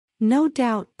No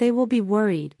doubt they will be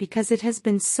worried because it has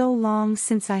been so long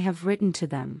since I have written to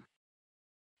them.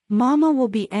 Mama will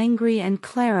be angry and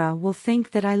Clara will think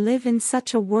that I live in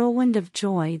such a whirlwind of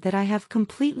joy that I have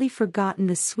completely forgotten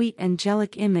the sweet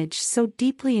angelic image so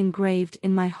deeply engraved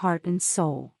in my heart and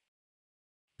soul.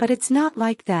 But it's not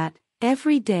like that.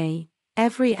 Every day,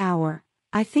 every hour,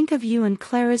 I think of you and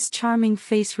Clara's charming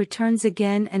face returns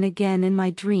again and again in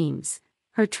my dreams.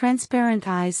 Her transparent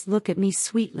eyes look at me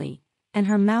sweetly, and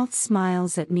her mouth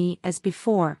smiles at me as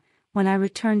before, when I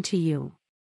return to you.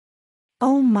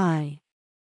 Oh my!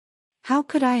 How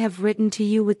could I have written to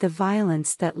you with the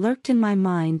violence that lurked in my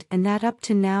mind and that up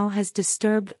to now has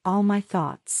disturbed all my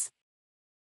thoughts?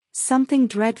 Something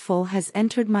dreadful has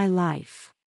entered my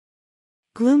life.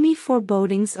 Gloomy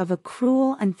forebodings of a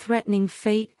cruel and threatening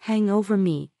fate hang over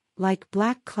me, like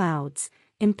black clouds,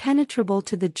 impenetrable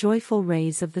to the joyful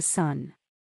rays of the sun.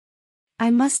 I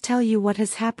must tell you what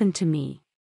has happened to me.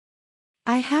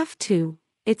 I have to,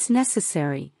 it's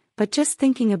necessary, but just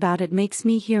thinking about it makes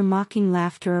me hear mocking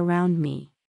laughter around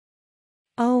me.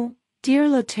 Oh, dear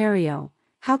Lothario,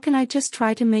 how can I just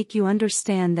try to make you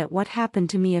understand that what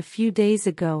happened to me a few days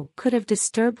ago could have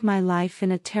disturbed my life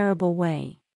in a terrible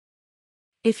way?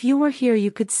 If you were here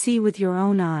you could see with your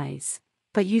own eyes,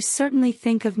 but you certainly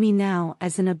think of me now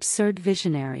as an absurd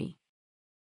visionary.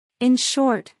 In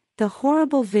short, the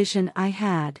horrible vision I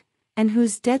had, and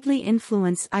whose deadly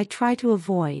influence I try to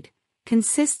avoid,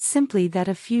 consists simply that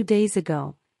a few days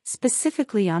ago,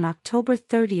 specifically on October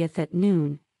 30th at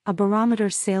noon, a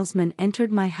barometer salesman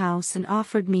entered my house and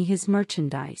offered me his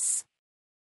merchandise.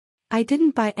 I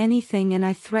didn't buy anything and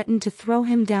I threatened to throw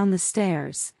him down the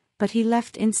stairs, but he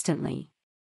left instantly.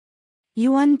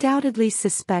 You undoubtedly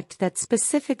suspect that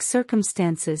specific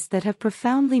circumstances that have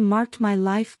profoundly marked my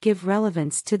life give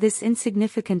relevance to this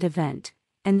insignificant event,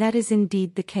 and that is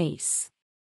indeed the case.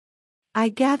 I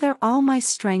gather all my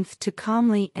strength to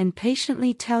calmly and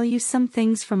patiently tell you some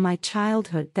things from my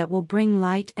childhood that will bring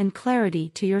light and clarity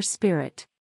to your spirit.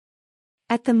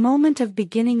 At the moment of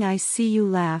beginning I see you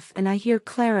laugh and I hear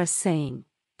Clara saying,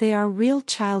 "They are real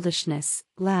childishness,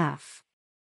 laugh.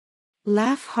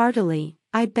 Laugh heartily,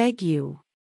 I beg you."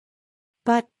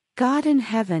 But, God in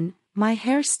heaven, my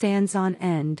hair stands on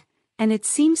end, and it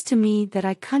seems to me that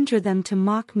I conjure them to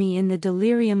mock me in the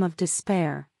delirium of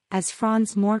despair, as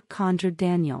Franz Mork conjured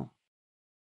Daniel.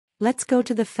 Let's go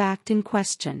to the fact in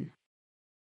question.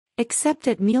 Except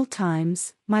at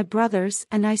mealtimes, my brothers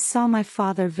and I saw my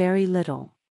father very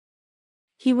little.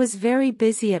 He was very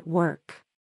busy at work.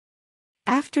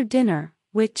 After dinner,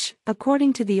 which,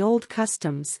 according to the old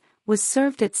customs, was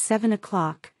served at 7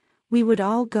 o'clock, we would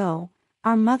all go,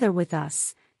 our mother with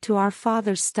us, to our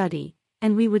father's study,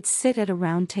 and we would sit at a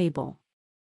round table.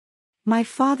 My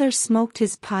father smoked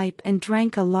his pipe and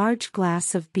drank a large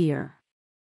glass of beer.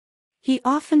 He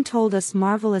often told us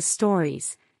marvelous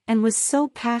stories, and was so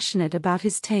passionate about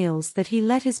his tales that he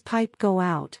let his pipe go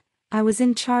out. I was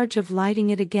in charge of lighting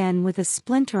it again with a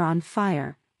splinter on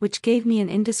fire, which gave me an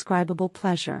indescribable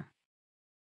pleasure.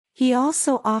 He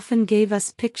also often gave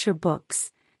us picture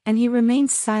books, and he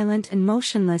remained silent and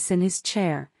motionless in his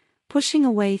chair, pushing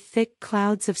away thick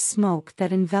clouds of smoke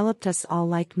that enveloped us all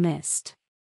like mist.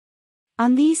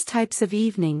 On these types of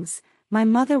evenings, my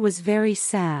mother was very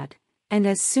sad, and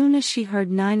as soon as she heard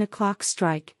 9 o'clock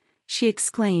strike, she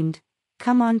exclaimed,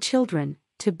 "Come on children,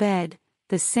 to bed,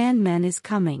 the Sandman is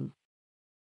coming.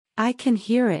 I can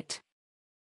hear it."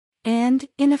 And,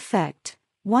 in effect,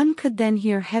 one could then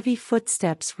hear heavy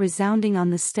footsteps resounding on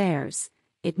the stairs.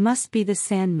 It must be the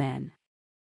Sandman.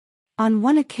 On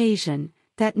one occasion,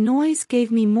 that noise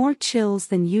gave me more chills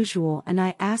than usual and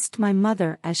I asked my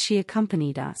mother as she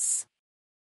accompanied us,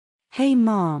 "Hey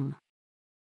Mom.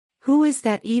 Who is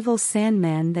that evil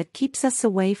Sandman that keeps us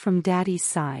away from Daddy's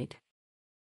side?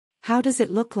 How does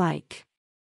it look like?"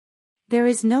 "There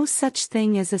is no such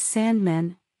thing as a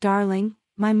Sandman, darling,"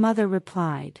 my mother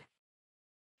replied.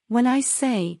 "When I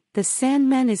say, the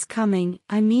Sandman is coming,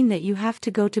 I mean that you have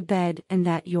to go to bed and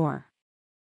that your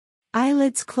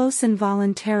eyelids close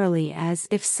involuntarily as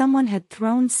if someone had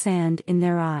thrown sand in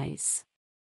their eyes."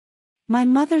 My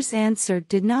mother's answer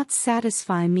did not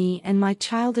satisfy me and my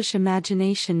childish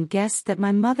imagination guessed that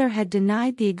my mother had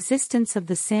denied the existence of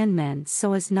the Sandman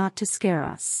so as not to scare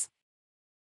us.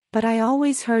 But I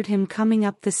always heard him coming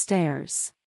up the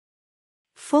stairs.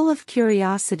 Full of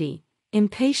curiosity,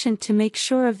 impatient to make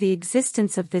sure of the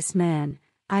existence of this man,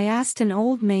 I asked an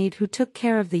old maid who took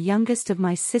care of the youngest of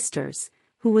my sisters,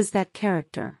 who was that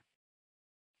character.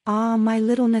 "Ah, my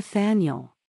little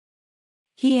Nathaniel."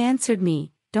 He answered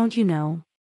me, "Don't you know?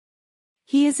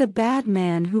 He is a bad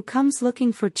man who comes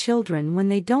looking for children when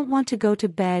they don't want to go to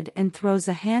bed and throws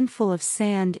a handful of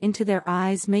sand into their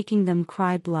eyes, making them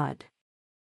cry blood.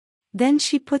 Then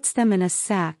she puts them in a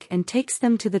sack and takes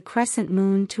them to the crescent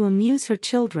moon to amuse her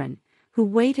children, who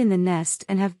wait in the nest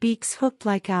and have beaks hooked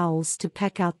like owls to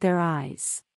peck out their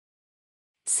eyes.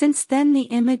 Since then the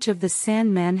image of the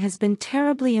Sandman has been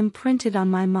terribly imprinted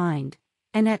on my mind,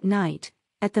 and at night,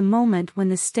 at the moment when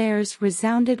the stairs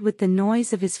resounded with the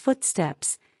noise of his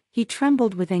footsteps, he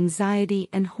trembled with anxiety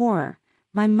and horror.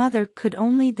 My mother could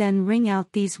only then wring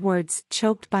out these words,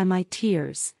 choked by my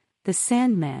tears: "The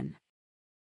Sandman!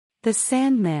 The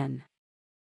Sandman!"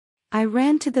 I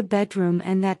ran to the bedroom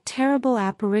and that terrible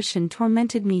apparition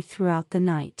tormented me throughout the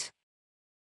night.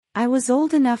 I was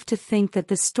old enough to think that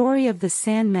the story of the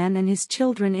Sandman and his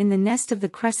children in the nest of the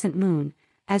crescent moon,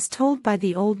 as told by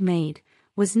the old maid,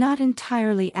 was not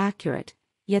entirely accurate,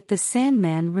 yet the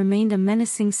Sandman remained a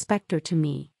menacing specter to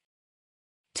me.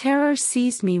 Terror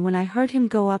seized me when I heard him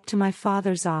go up to my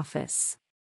father's office.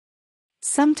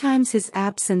 Sometimes his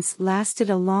absence lasted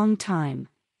a long time,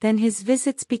 then his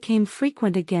visits became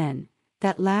frequent again,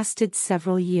 that lasted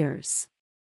several years.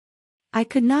 I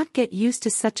could not get used to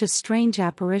such a strange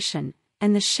apparition,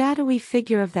 and the shadowy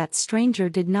figure of that stranger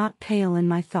did not pale in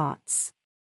my thoughts.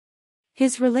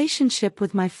 His relationship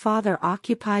with my father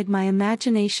occupied my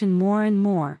imagination more and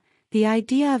more. The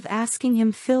idea of asking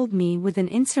him filled me with an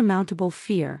insurmountable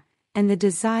fear, and the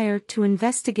desire to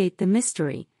investigate the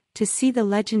mystery, to see the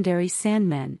legendary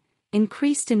Sandman,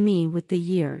 increased in me with the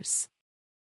years.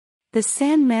 The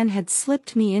Sandman had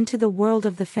slipped me into the world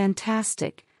of the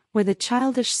fantastic, where the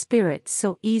childish spirit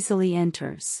so easily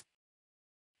enters.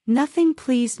 Nothing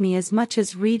pleased me as much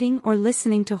as reading or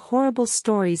listening to horrible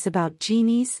stories about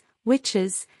genies,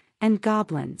 witches, and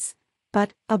goblins,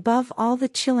 but, above all the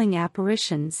chilling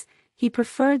apparitions, he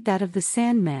preferred that of the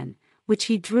Sandman, which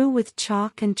he drew with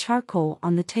chalk and charcoal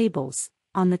on the tables,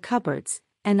 on the cupboards,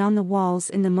 and on the walls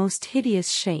in the most hideous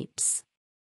shapes.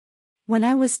 When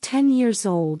I was 10 years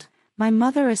old, my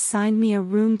mother assigned me a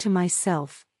room to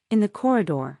myself, in the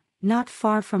corridor, not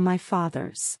far from my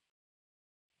father's.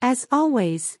 As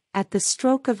always, at the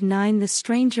stroke of 9 the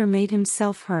stranger made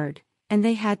himself heard, and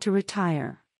they had to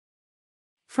retire.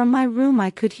 From my room I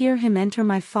could hear him enter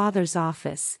my father's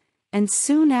office, and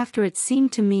soon after it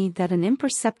seemed to me that an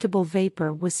imperceptible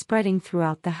vapor was spreading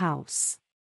throughout the house.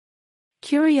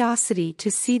 Curiosity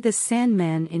to see the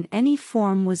Sandman in any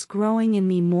form was growing in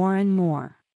me more and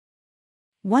more.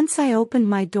 Once I opened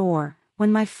my door,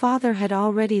 when my father had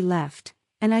already left,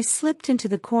 and I slipped into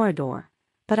the corridor,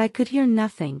 but I could hear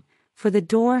nothing, for the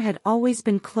door had always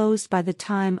been closed by the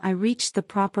time I reached the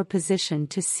proper position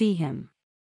to see him.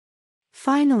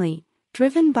 Finally,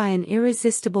 driven by an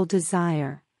irresistible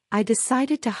desire, I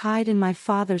decided to hide in my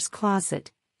father's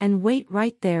closet, and wait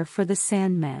right there for the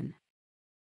Sandman.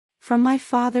 From my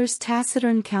father's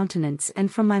taciturn countenance and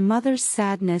from my mother's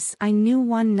sadness I knew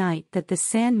one night that the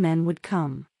Sandman would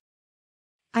come.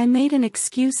 I made an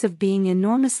excuse of being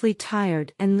enormously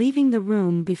tired, and leaving the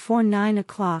room before 9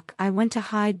 o'clock I went to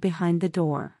hide behind the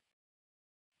door.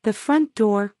 The front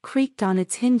door creaked on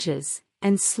its hinges,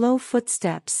 and slow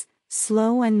footsteps,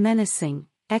 slow and menacing,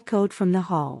 echoed from the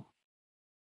hall.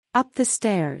 Up the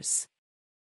stairs.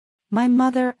 My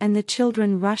mother and the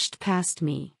children rushed past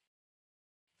me.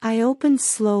 I opened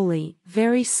slowly,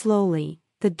 very slowly,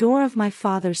 the door of my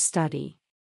father's study.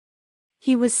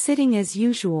 He was sitting as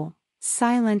usual,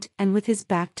 silent and with his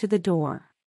back to the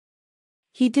door.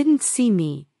 He didn't see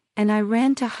me, and I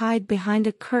ran to hide behind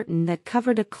a curtain that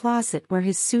covered a closet where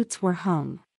his suits were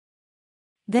hung.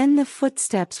 Then the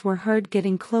footsteps were heard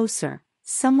getting closer.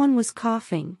 Someone was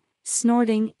coughing,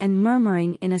 snorting and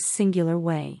murmuring in a singular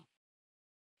way.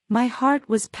 My heart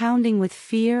was pounding with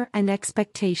fear and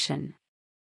expectation.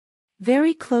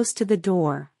 Very close to the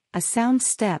door, a sound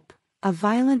step, a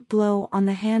violent blow on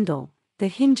the handle, the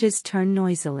hinges turned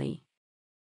noisily.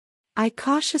 I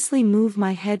cautiously move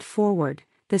my head forward.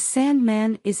 The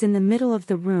Sandman is in the middle of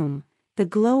the room, the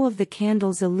glow of the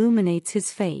candles illuminates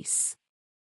his face.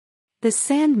 The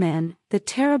Sandman, the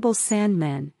terrible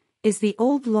Sandman, is the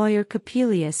old lawyer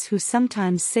Coppelius who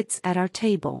sometimes sits at our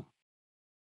table.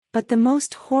 But the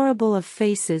most horrible of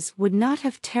faces would not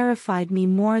have terrified me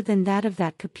more than that of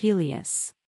that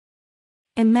Coppelius.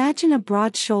 Imagine a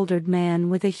broad-shouldered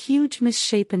man with a huge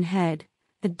misshapen head,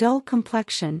 a dull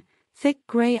complexion, thick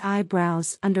gray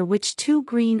eyebrows under which 2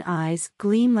 green eyes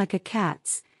gleam like a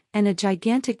cat's, and a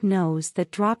gigantic nose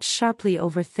that drops sharply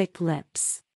over thick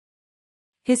lips.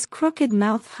 His crooked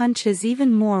mouth hunches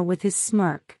even more with his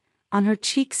smirk, on her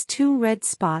cheeks 2 red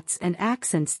spots and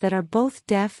accents that are both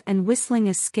deaf and whistling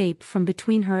escape from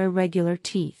between her irregular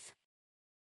teeth.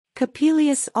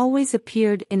 Coppelius always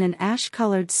appeared in an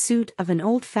ash-colored suit of an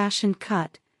old-fashioned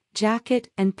cut,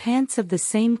 jacket and pants of the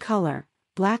same color,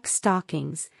 black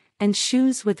stockings, and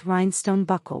shoes with rhinestone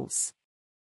buckles.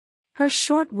 Her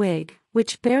short wig,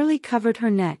 which barely covered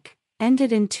her neck,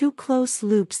 ended in two close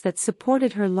loops that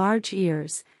supported her large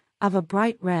ears, of a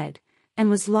bright red, and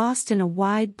was lost in a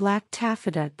wide black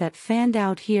taffeta that fanned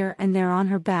out here and there on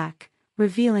her back,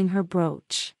 revealing her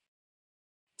brooch.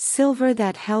 Silver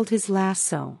that held his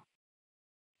lasso.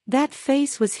 That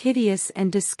face was hideous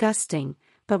and disgusting,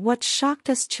 but what shocked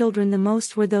us children the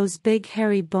most were those big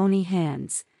hairy bony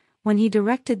hands. When he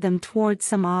directed them toward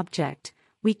some object,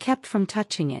 we kept from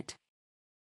touching it.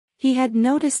 He had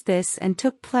noticed this and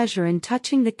took pleasure in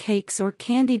touching the cakes or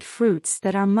candied fruits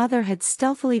that our mother had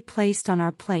stealthily placed on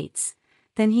our plates.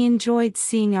 Then he enjoyed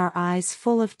seeing our eyes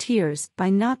full of tears by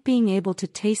not being able to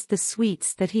taste the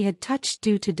sweets that he had touched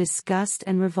due to disgust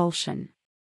and revulsion.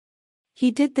 He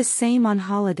did the same on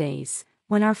holidays,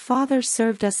 when our father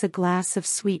served us a glass of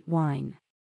sweet wine.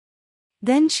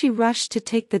 Then she rushed to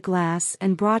take the glass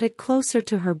and brought it closer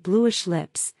to her bluish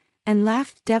lips, and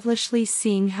laughed devilishly,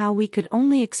 seeing how we could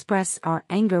only express our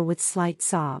anger with slight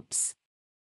sobs.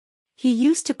 He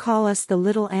used to call us the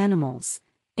little animals.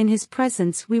 In his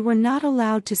presence we were not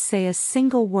allowed to say a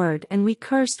single word, and we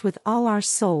cursed with all our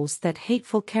souls that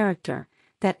hateful character,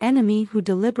 that enemy who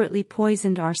deliberately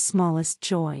poisoned our smallest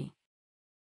joy.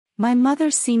 My mother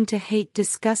seemed to hate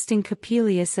disgusting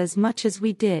Coppelius as much as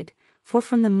we did, for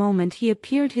from the moment he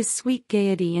appeared his sweet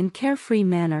gaiety and carefree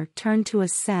manner turned to a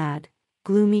sad,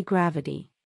 gloomy gravity.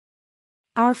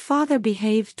 Our father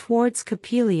behaved towards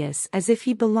Coppelius as if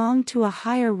he belonged to a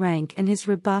higher rank, and his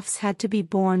rebuffs had to be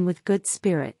borne with good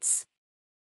spirits.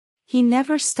 He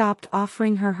never stopped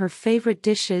offering her her favorite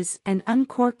dishes and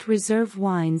uncorked reserve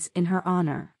wines in her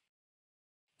honor.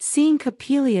 Seeing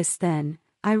Coppelius then,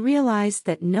 I realized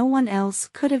that no one else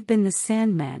could have been the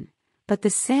Sandman, but the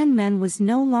Sandman was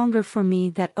no longer for me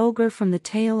that ogre from the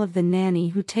tale of the nanny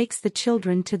who takes the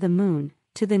children to the moon,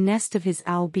 to the nest of his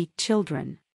owl-beaked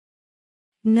children.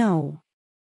 No.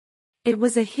 It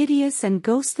was a hideous and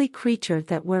ghostly creature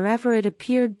that wherever it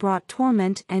appeared brought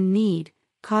torment and need,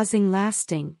 causing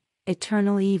lasting,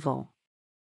 eternal evil.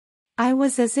 I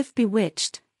was as if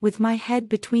bewitched, with my head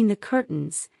between the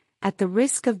curtains, at the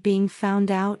risk of being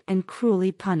found out and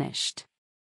cruelly punished.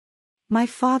 My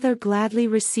father gladly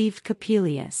received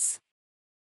Coppelius.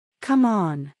 "Come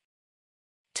on.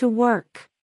 To work!"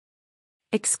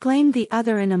 exclaimed the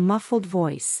other in a muffled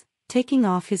voice, taking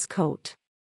off his coat.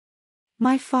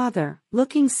 My father,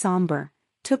 looking somber,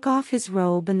 took off his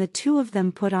robe, and the two of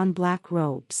them put on black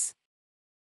robes.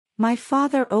 My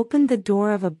father opened the door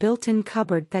of a built-in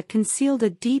cupboard that concealed a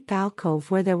deep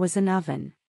alcove where there was an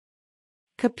oven.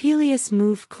 Coppelius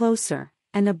moved closer,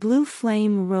 and a blue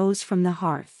flame rose from the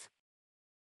hearth.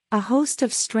 A host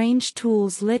of strange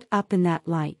tools lit up in that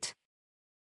light.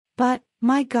 But,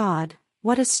 my God,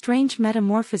 what a strange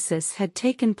metamorphosis had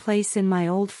taken place in my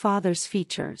old father's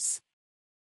features.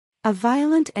 A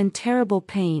violent and terrible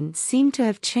pain seemed to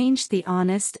have changed the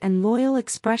honest and loyal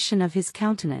expression of his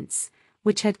countenance,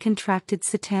 which had contracted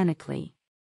satanically.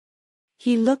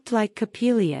 He looked like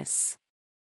Coppelius.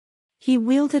 He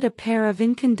wielded a pair of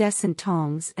incandescent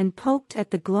tongs and poked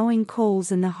at the glowing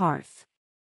coals in the hearth.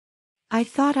 I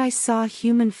thought I saw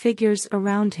human figures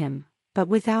around him, but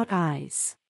without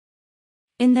eyes.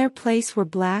 In their place were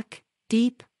black,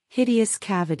 deep, hideous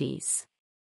cavities.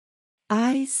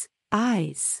 "Eyes,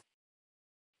 eyes!"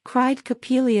 cried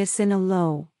Coppelius in a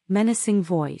low, menacing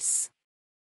voice.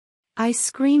 I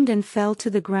screamed and fell to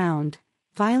the ground,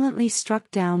 violently struck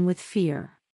down with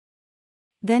fear.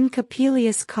 Then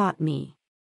Coppelius caught me.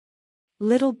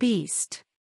 "Little beast!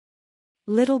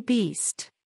 Little beast!"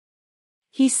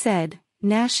 he said,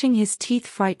 gnashing his teeth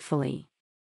frightfully.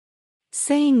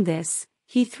 Saying this,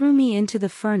 he threw me into the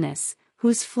furnace,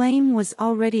 whose flame was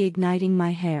already igniting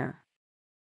my hair.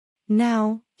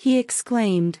 "Now," he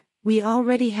exclaimed, "we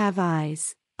already have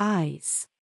eyes, eyes.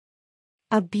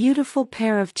 A beautiful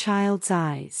pair of child's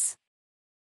eyes."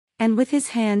 And with his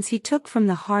hands he took from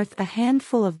the hearth a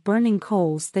handful of burning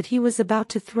coals that he was about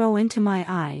to throw into my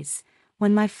eyes,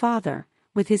 when my father,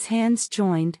 with his hands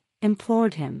joined,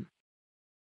 implored him.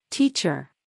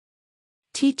 "Teacher!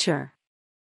 Teacher!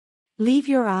 Leave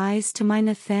your eyes to my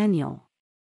Nathaniel.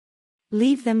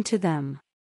 Leave them to them."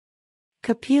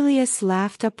 Coppelius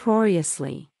laughed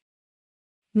uproariously.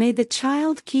 "May the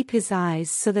child keep his eyes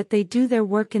so that they do their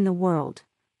work in the world,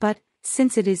 but,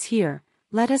 since it is here,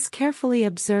 let us carefully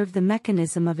observe the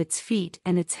mechanism of its feet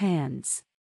and its hands."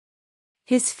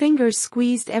 His fingers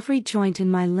squeezed every joint in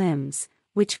my limbs,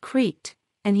 which creaked,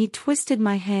 and he twisted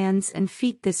my hands and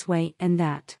feet this way and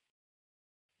that.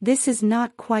 This is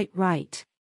not quite right.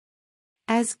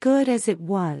 As good as it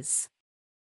was.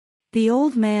 The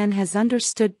old man has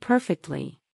understood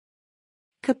perfectly.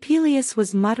 Coppelius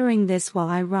was muttering this while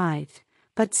I writhed,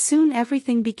 but soon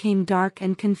everything became dark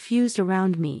and confused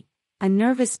around me. A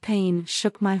nervous pain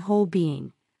shook my whole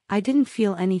being. I didn't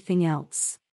feel anything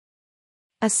else.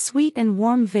 A sweet and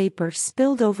warm vapor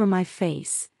spilled over my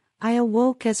face. I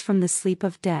awoke as from the sleep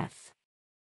of death.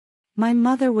 My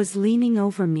mother was leaning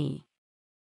over me.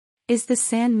 "Is the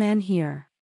Sandman here?"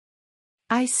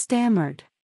 I stammered.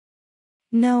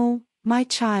 "No, my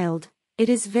child, it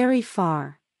is very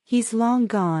far. He's long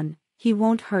gone, he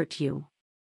won't hurt you."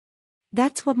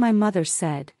 That's what my mother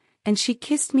said, and she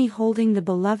kissed me holding the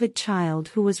beloved child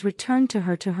who was returned to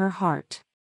her heart.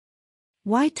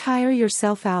 Why tire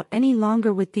yourself out any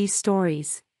longer with these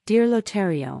stories, dear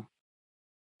Lothario?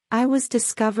 I was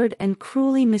discovered and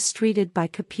cruelly mistreated by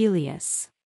Coppelius.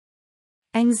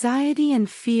 Anxiety and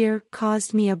fear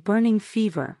caused me a burning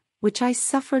fever, which I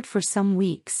suffered for some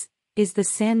weeks. Is the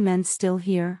Sandman still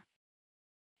here?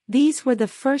 These were the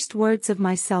first words of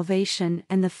my salvation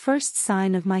and the first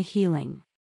sign of my healing.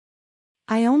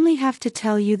 I only have to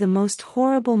tell you the most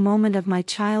horrible moment of my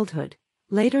childhood.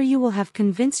 Later you will have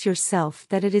convinced yourself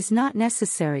that it is not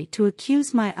necessary to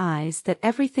accuse my eyes that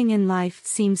everything in life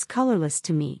seems colorless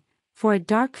to me, for a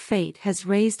dark fate has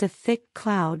raised a thick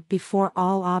cloud before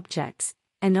all objects,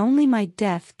 and only my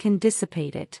death can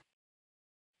dissipate it.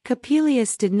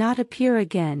 Coppelius did not appear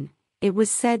again. It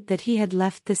was said that he had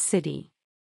left the city.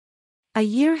 A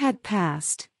year had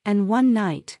passed, and one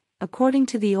night, according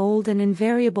to the old and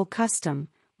invariable custom,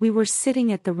 we were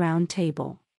sitting at the round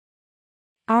table.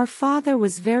 Our father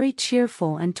was very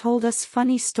cheerful and told us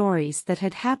funny stories that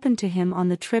had happened to him on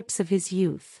the trips of his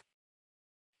youth.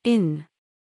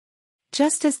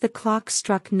 Just as the clock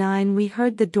struck 9, we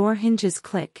heard the door hinges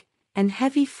click, and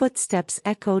heavy footsteps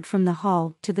echoed from the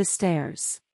hall to the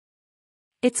stairs.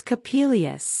 "It's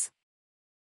Coppelius,"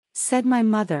 said my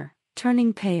mother,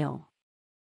 turning pale.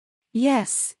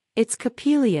 "Yes, it's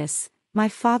Coppelius," my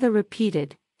father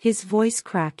repeated, his voice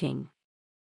cracking.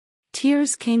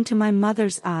 Tears came to my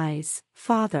mother's eyes.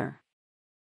 "Father.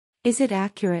 Is it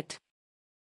accurate?"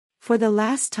 "For the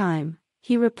last time,"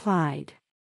 he replied.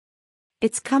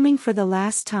 "It's coming for the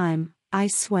last time, I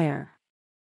swear.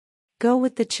 Go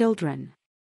with the children.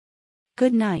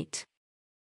 Good night."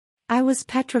 I was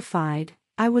petrified,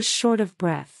 I was short of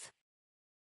breath.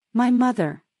 My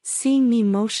mother, seeing me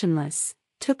motionless,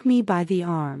 took me by the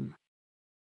arm.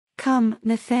 "Come,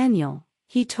 Nathaniel,"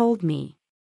 he told me.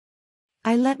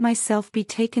 I let myself be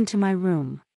taken to my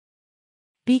room.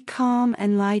 "Be calm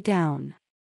and lie down.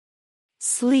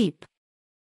 Sleep,"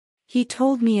 he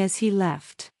told me as he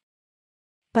left.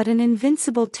 But an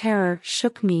invincible terror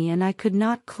shook me and I could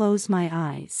not close my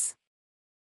eyes.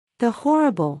 The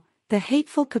horrible, the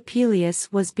hateful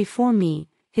Coppelius was before me,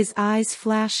 his eyes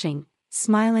flashing,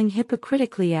 smiling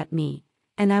hypocritically at me,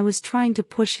 and I was trying to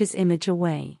push his image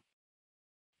away.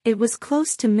 It was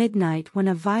close to midnight when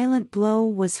a violent blow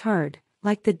was heard,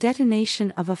 like the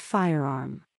detonation of a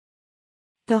firearm.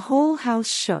 The whole house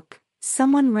shook,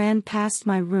 someone ran past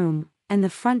my room, and the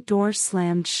front door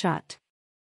slammed shut.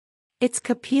 "It's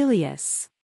Coppelius."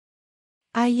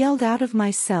 I yelled out of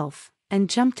myself, and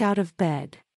jumped out of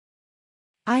bed.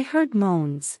 I heard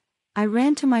moans. I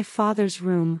ran to my father's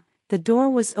room, the door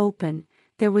was open,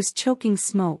 there was choking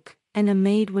smoke, and a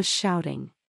maid was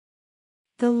shouting,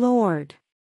 "The Lord!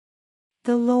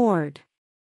 The Lord!"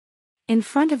 In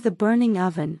front of the burning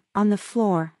oven, on the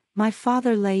floor, my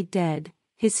father lay dead,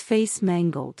 his face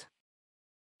mangled.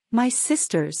 My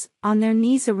sisters, on their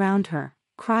knees around her,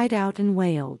 cried out and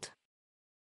wailed.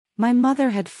 My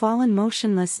mother had fallen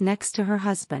motionless next to her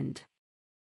husband.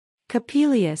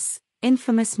 "Coppelius,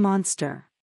 infamous monster!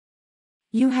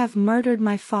 You have murdered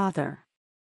my father!"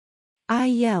 I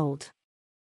yelled.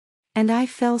 And I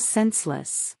fell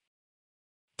senseless.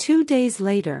 2 days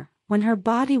later, when her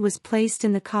body was placed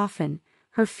in the coffin,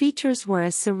 her features were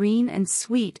as serene and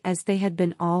sweet as they had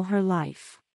been all her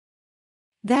life.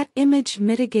 That image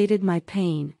mitigated my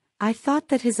pain. I thought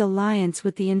that his alliance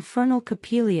with the infernal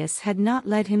Coppelius had not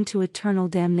led him to eternal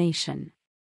damnation.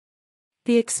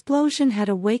 The explosion had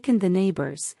awakened the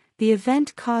neighbors, the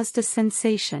event caused a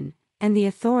sensation, and the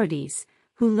authorities,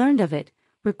 who learned of it,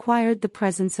 required the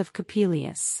presence of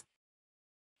Coppelius.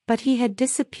 But he had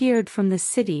disappeared from the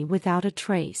city without a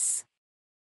trace.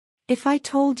 If I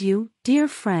told you, dear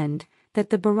friend,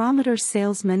 that the barometer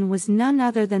salesman was none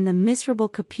other than the miserable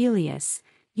Coppelius,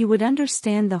 you would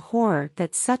understand the horror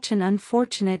that such an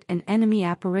unfortunate and enemy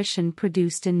apparition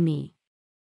produced in me.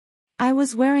 I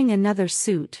was wearing another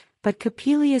suit, but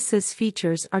Coppelius's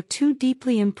features are too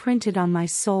deeply imprinted on my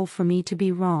soul for me to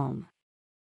be wrong.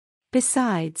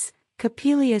 Besides,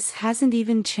 Coppelius hasn't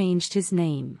even changed his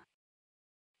name.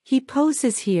 He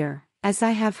poses here, as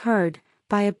I have heard,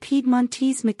 by a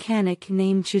Piedmontese mechanic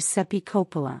named Giuseppe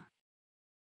Coppola.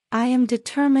 I am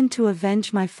determined to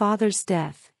avenge my father's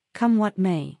death, come what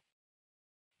may.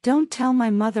 Don't tell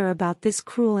my mother about this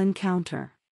cruel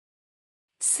encounter.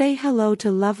 Say hello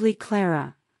to lovely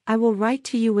Clara. I will write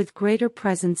to you with greater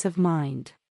presence of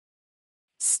mind.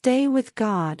 Stay with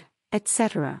God,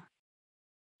 etc.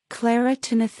 Clara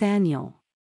to Nathaniel.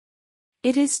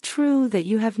 It is true that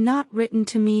you have not written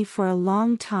to me for a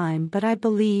long time, but I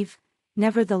believe,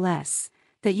 nevertheless,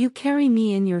 that you carry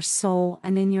me in your soul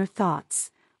and in your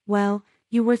thoughts. Well,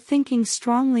 you were thinking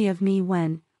strongly of me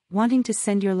when, wanting to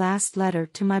send your last letter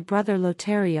to my brother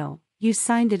Lotario, you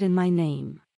signed it in my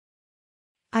name.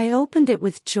 I opened it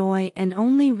with joy and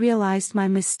only realized my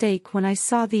mistake when I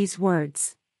saw these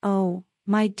words, "Oh,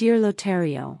 my dear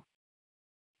Lotario."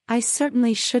 I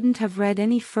certainly shouldn't have read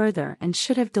any further and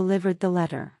should have delivered the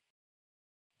letter.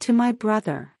 To my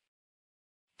brother.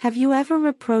 Have you ever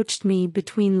reproached me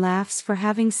between laughs for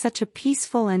having such a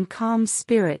peaceful and calm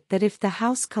spirit that if the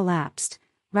house collapsed,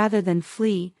 rather than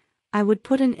flee, I would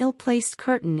put an ill-placed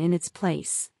curtain in its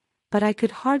place? But I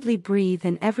could hardly breathe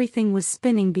and everything was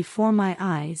spinning before my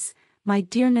eyes, my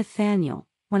dear Nathaniel,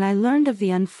 when I learned of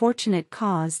the unfortunate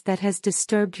cause that has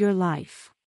disturbed your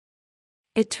life.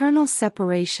 Eternal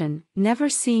separation, never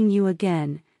seeing you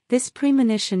again, this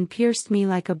premonition pierced me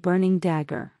like a burning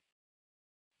dagger.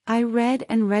 I read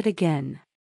and read again.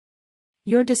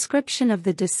 Your description of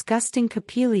the disgusting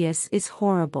Coppelius is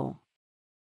horrible.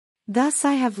 Thus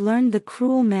I have learned the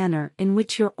cruel manner in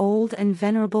which your old and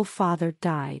venerable father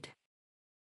died.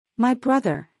 My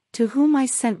brother, to whom I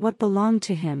sent what belonged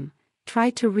to him,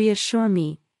 tried to reassure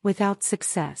me, without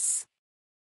success.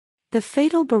 The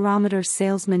fatal barometer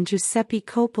salesman Giuseppe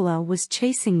Coppola was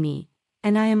chasing me,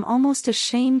 and I am almost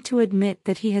ashamed to admit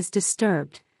that he has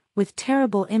disturbed, with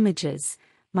terrible images,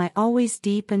 my always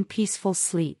deep and peaceful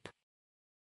sleep.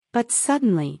 But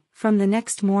suddenly, from the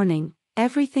next morning,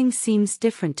 everything seems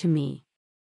different to me.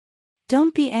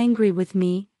 Don't be angry with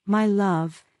me, my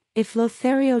love, if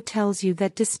Lothario tells you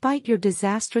that despite your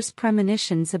disastrous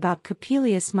premonitions about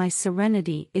Coppelius my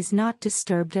serenity is not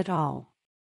disturbed at all.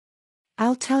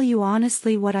 I'll tell you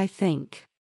honestly what I think.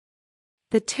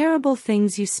 The terrible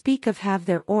things you speak of have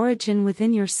their origin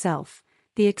within yourself,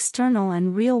 the external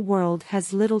and real world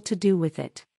has little to do with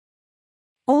it.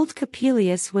 Old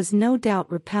Coppelius was no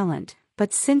doubt repellent,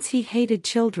 but since he hated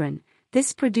children,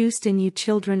 this produced in you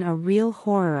children a real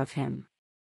horror of him.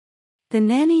 The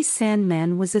nanny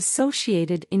Sandman was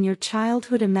associated in your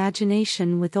childhood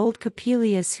imagination with old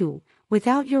Coppelius who,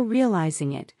 without your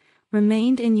realizing it,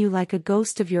 remained in you like a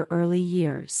ghost of your early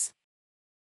years.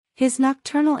 His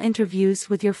nocturnal interviews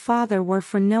with your father were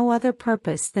for no other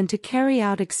purpose than to carry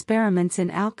out experiments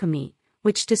in alchemy,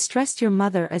 which distressed your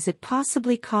mother as it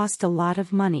possibly cost a lot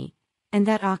of money, and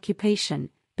that occupation,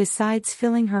 besides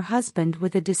filling her husband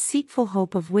with a deceitful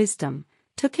hope of wisdom,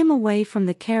 took him away from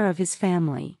the care of his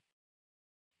family.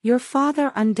 Your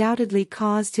father undoubtedly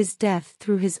caused his death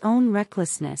through his own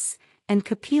recklessness, and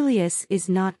Coppelius is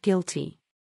not guilty.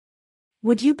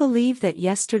 Would you believe that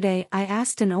yesterday I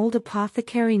asked an old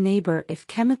apothecary neighbor if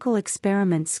chemical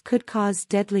experiments could cause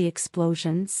deadly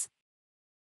explosions?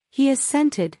 He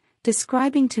assented,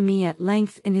 describing to me at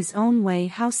length in his own way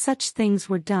how such things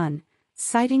were done,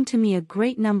 citing to me a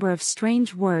great number of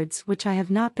strange words which I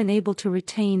have not been able to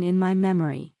retain in my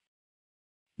memory.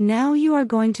 Now you are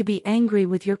going to be angry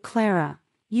with your Clara,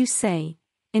 you say.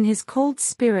 In his cold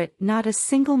spirit not a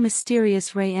single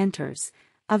mysterious ray enters.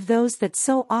 Of those that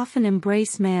so often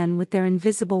embrace man with their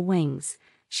invisible wings,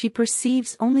 she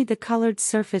perceives only the colored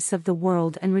surface of the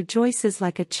world and rejoices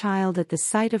like a child at the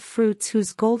sight of fruits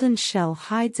whose golden shell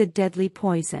hides a deadly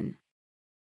poison.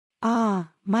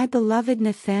 Ah, my beloved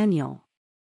Nathaniel!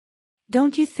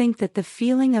 Don't you think that the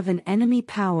feeling of an enemy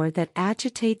power that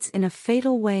agitates in a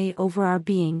fatal way over our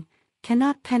being,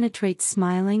 cannot penetrate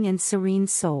smiling and serene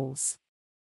souls?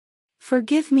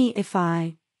 Forgive me if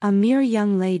I, a mere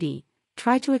young lady,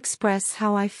 try to express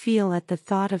how I feel at the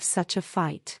thought of such a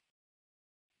fight.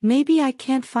 Maybe I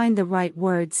can't find the right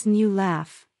words and you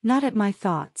laugh, not at my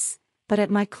thoughts, but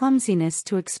at my clumsiness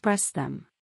to express them.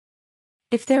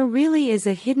 If there really is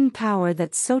a hidden power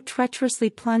that so treacherously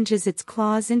plunges its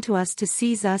claws into us to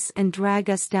seize us and drag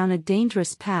us down a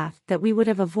dangerous path that we would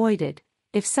have avoided,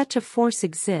 if such a force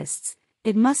exists,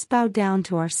 it must bow down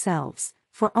to ourselves,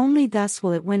 for only thus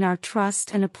will it win our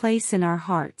trust and a place in our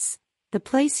hearts, the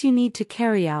place you need to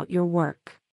carry out your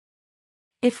work.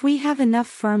 If we have enough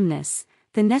firmness,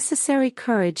 the necessary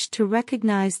courage to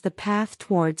recognize the path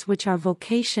towards which our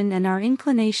vocation and our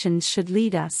inclinations should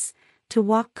lead us, to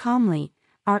walk calmly,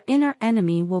 our inner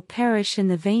enemy will perish in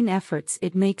the vain efforts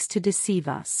it makes to deceive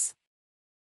us.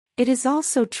 It is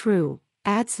also true,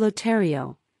 adds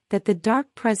Lothario, that the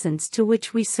dark presence to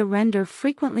which we surrender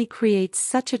frequently creates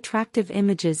such attractive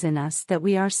images in us that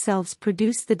we ourselves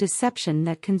produce the deception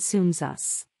that consumes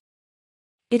us.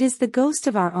 It is the ghost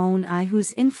of our own I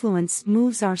whose influence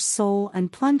moves our soul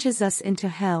and plunges us into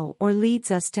hell or leads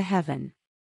us to heaven.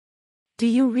 Do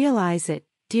you realize it,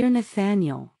 dear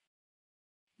Nathaniel?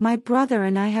 My brother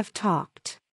and I have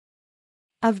talked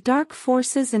of dark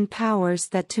forces and powers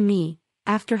that to me,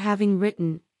 after having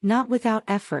written, not without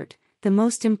effort, the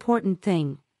most important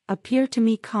thing, appear to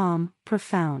me calm,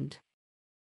 profound.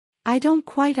 I don't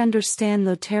quite understand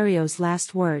Lothario's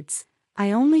last words,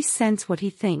 I only sense what he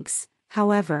thinks.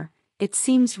 However, it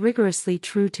seems rigorously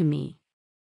true to me.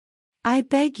 I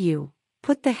beg you,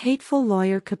 put the hateful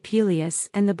lawyer Coppelius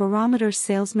and the barometer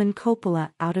salesman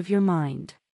Coppola out of your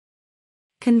mind.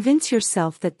 Convince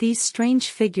yourself that these strange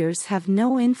figures have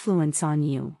no influence on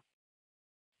you.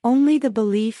 Only the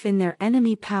belief in their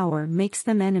enemy power makes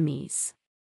them enemies.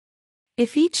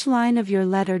 If each line of your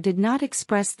letter did not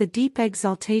express the deep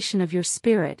exaltation of your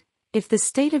spirit, if the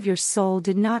state of your soul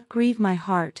did not grieve my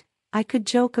heart, I could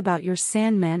joke about your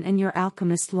sandman and your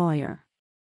alchemist lawyer.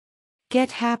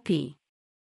 Get happy.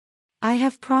 I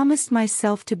have promised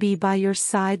myself to be by your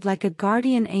side like a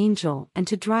guardian angel and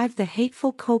to drive the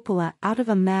hateful Coppola out of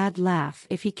a mad laugh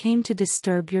if he came to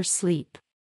disturb your sleep.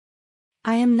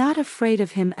 I am not afraid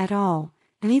of him at all,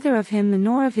 neither of him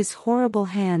nor of his horrible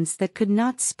hands that could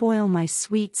not spoil my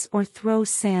sweets or throw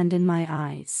sand in my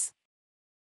eyes.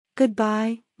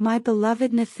 Goodbye, my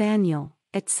beloved Nathaniel,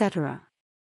 etc.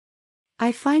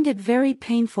 I find it very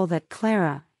painful that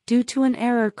Clara, due to an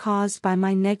error caused by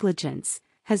my negligence,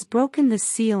 has broken the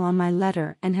seal on my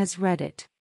letter and has read it.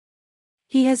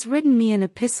 He has written me an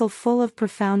epistle full of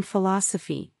profound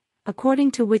philosophy,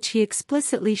 according to which he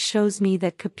explicitly shows me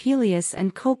that Coppelius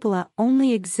and Coppola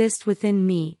only exist within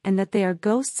me and that they are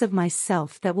ghosts of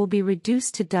myself that will be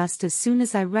reduced to dust as soon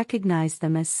as I recognize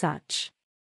them as such.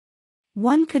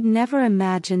 One could never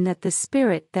imagine that the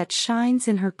spirit that shines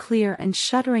in her clear and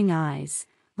shuddering eyes,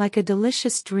 like a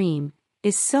delicious dream,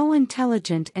 is so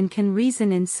intelligent and can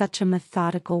reason in such a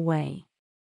methodical way.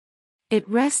 It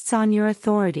rests on your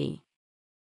authority.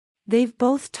 They've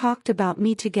both talked about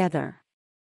me together.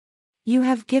 You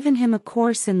have given him a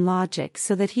course in logic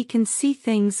so that he can see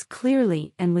things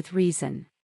clearly and with reason.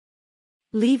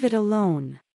 Leave it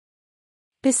alone.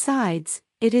 Besides,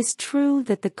 it is true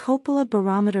that the Coppola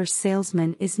barometer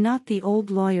salesman is not the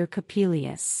old lawyer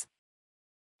Coppelius.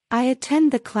 I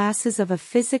attend the classes of a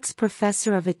physics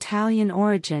professor of Italian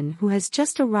origin who has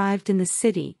just arrived in the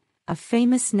city, a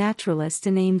famous naturalist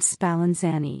named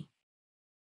Spallanzani.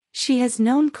 She has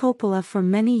known Coppola for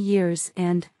many years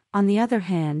and, on the other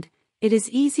hand, it is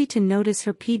easy to notice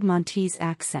her Piedmontese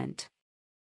accent.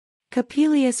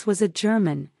 Coppelius was a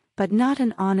German, but not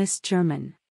an honest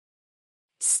German.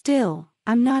 Still,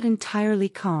 I'm not entirely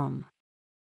calm.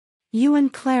 You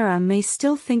and Clara may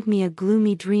still think me a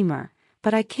gloomy dreamer,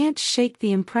 but I can't shake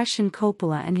the impression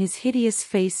Coppola and his hideous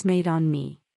face made on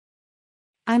me.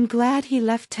 I'm glad he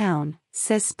left town,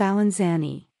 says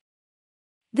Spallanzani.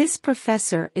 This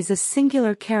professor is a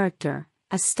singular character,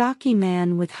 a stocky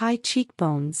man with high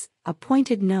cheekbones, a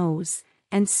pointed nose,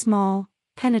 and small,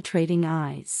 penetrating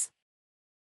eyes.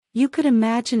 You could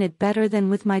imagine it better than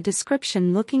with my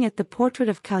description looking at the portrait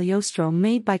of Cagliostro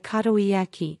made by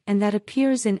Kadoieki and that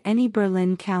appears in any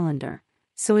Berlin calendar,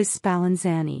 so is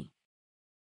Spallanzani.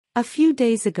 A few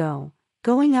days ago,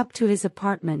 going up to his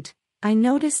apartment, I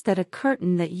noticed that a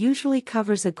curtain that usually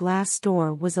covers a glass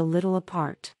door was a little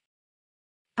apart.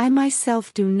 I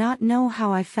myself do not know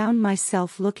how I found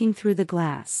myself looking through the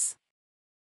glass.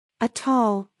 A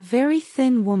tall, very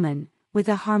thin woman, with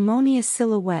a harmonious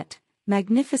silhouette,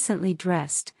 magnificently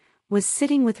dressed, was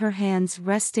sitting with her hands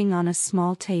resting on a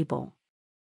small table.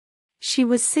 She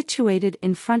was situated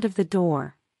in front of the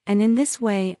door, and in this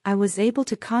way I was able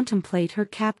to contemplate her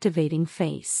captivating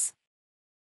face.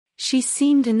 She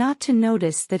seemed not to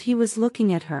notice that he was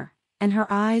looking at her, and her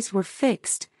eyes were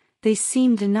fixed, they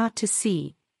seemed not to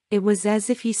see, it was as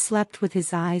if he slept with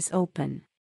his eyes open.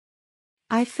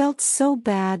 I felt so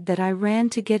bad that I ran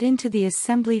to get into the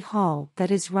assembly hall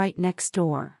that is right next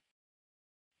door.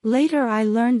 Later I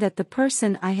learned that the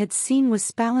person I had seen was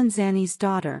Spallanzani's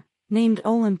daughter, named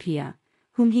Olympia,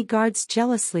 whom he guards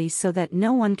jealously so that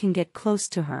no one can get close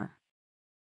to her.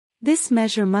 This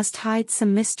measure must hide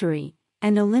some mystery,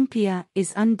 and Olympia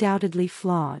is undoubtedly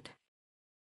flawed.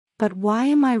 But why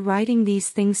am I writing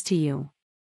these things to you?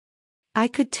 I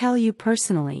could tell you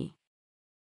personally.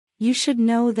 You should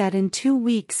know that in 2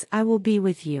 weeks I will be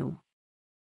with you.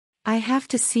 I have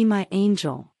to see my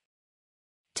angel.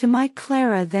 To my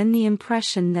Clara, then the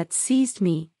impression that seized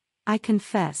me, I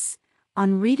confess,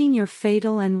 on reading your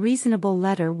fatal and reasonable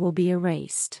letter will be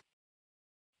erased.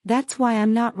 That's why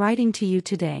I'm not writing to you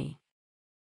today.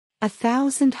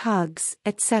 1,000 hugs,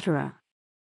 etc.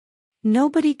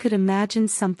 Nobody could imagine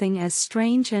something as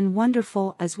strange and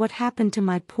wonderful as what happened to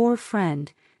my poor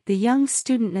friend, the young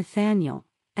student Nathaniel,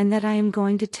 and that I am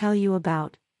going to tell you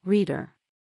about, reader.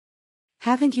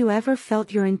 Haven't you ever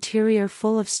felt your interior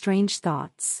full of strange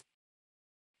thoughts?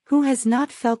 Who has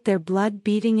not felt their blood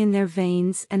beating in their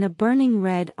veins and a burning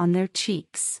red on their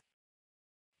cheeks?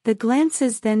 The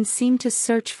glances then seem to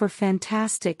search for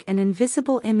fantastic and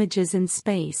invisible images in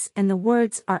space, and the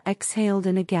words are exhaled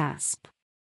in a gasp.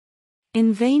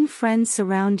 In vain friends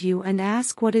surround you and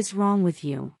ask what is wrong with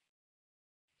you.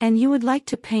 And you would like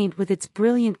to paint with its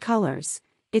brilliant colors,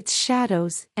 its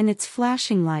shadows and its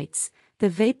flashing lights, the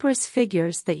vaporous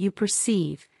figures that you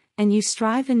perceive, and you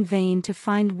strive in vain to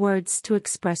find words to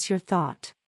express your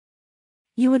thought.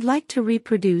 You would like to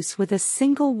reproduce with a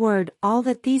single word all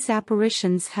that these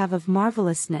apparitions have of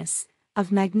marvelousness,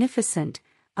 of magnificent,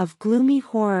 of gloomy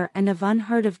horror and of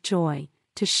unheard of joy,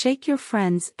 to shake your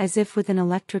friends as if with an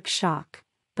electric shock,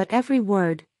 but every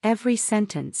word, every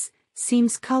sentence,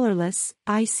 seems colorless,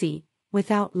 icy,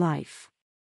 without life.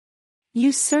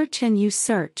 You search, and you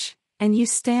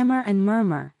stammer and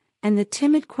murmur, and the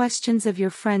timid questions of your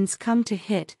friends come to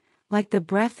hit, like the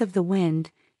breath of the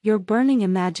wind, your burning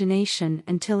imagination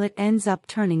until it ends up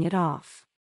turning it off.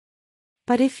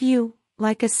 But if you,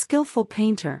 like a skillful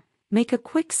painter, make a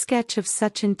quick sketch of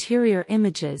such interior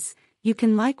images, you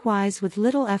can likewise with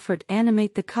little effort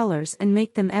animate the colors and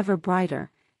make them ever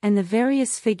brighter, and the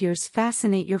various figures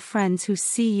fascinate your friends who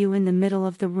see you in the middle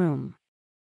of the room.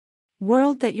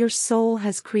 World that your soul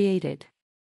has created.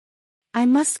 I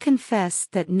must confess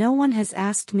that no one has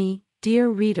asked me, dear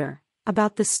reader,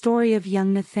 about the story of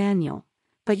young Nathaniel,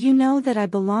 but you know that I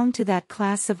belong to that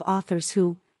class of authors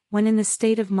who, when in the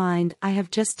state of mind I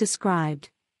have just described,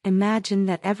 imagine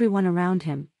that everyone around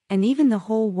him, and even the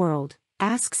whole world,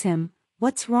 asks him,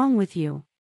 "What's wrong with you?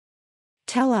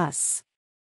 Tell us."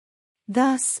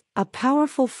 Thus, a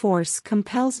powerful force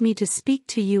compels me to speak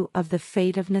to you of the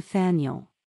fate of Nathaniel.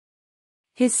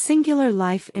 His singular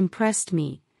life impressed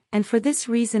me, and for this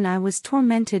reason I was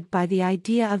tormented by the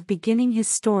idea of beginning his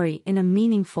story in a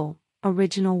meaningful,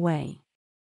 original way.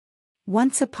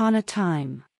 Once upon a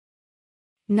time.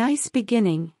 Nice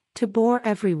beginning, to bore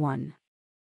everyone.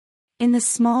 In the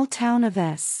small town of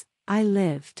S, I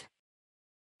lived.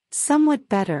 Somewhat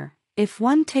better, if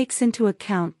one takes into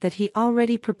account that he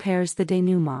already prepares the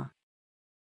denouement.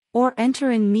 Or enter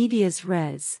in medias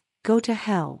res, go to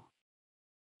hell.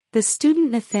 The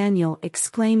student Nathaniel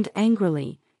exclaimed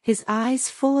angrily, his eyes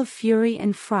full of fury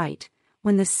and fright,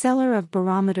 when the seller of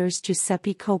barometers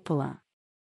Giuseppe Coppola.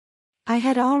 I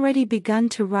had already begun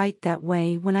to write that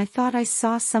way when I thought I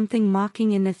saw something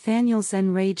mocking in Nathaniel's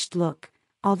enraged look,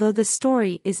 although the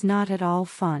story is not at all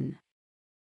fun.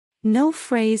 No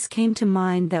phrase came to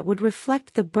mind that would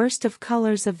reflect the burst of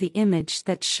colors of the image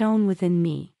that shone within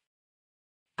me.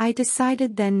 I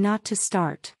decided then not to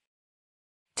start.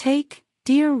 Take,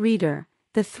 dear reader,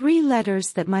 the 3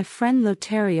 letters that my friend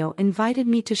Lotario invited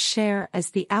me to share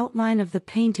as the outline of the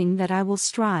painting that I will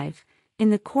strive, in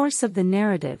the course of the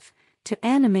narrative, to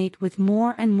animate with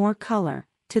more and more color,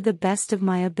 to the best of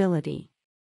my ability.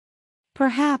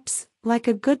 Perhaps, like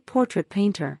a good portrait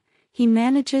painter, he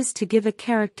manages to give a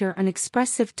character an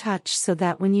expressive touch so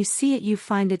that when you see it you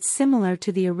find it similar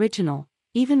to the original,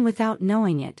 even without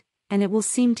knowing it, and it will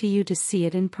seem to you to see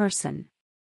it in person.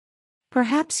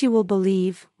 Perhaps you will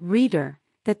believe, reader,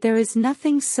 that there is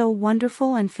nothing so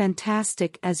wonderful and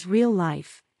fantastic as real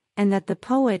life, and that the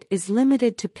poet is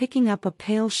limited to picking up a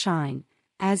pale shine,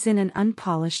 as in an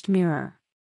unpolished mirror.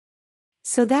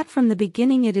 So that from the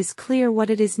beginning it is clear what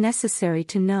it is necessary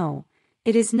to know.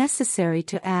 It is necessary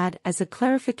to add as a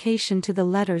clarification to the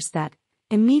letters that,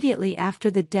 immediately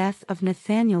after the death of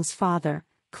Nathaniel's father,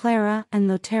 Clara and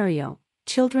Lotario,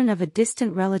 children of a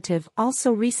distant relative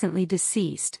also recently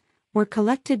deceased, were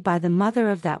collected by the mother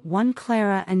of that one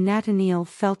Clara, and Nathaniel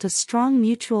felt a strong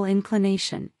mutual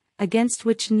inclination, against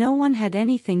which no one had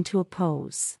anything to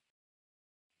oppose.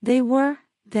 They were,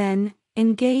 then,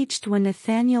 engaged when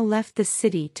Nathaniel left the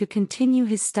city to continue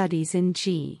his studies in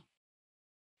G.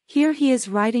 Here he is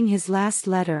writing his last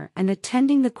letter and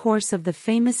attending the course of the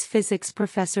famous physics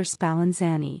professor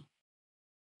Spallanzani.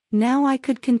 Now I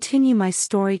could continue my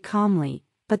story calmly,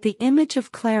 but the image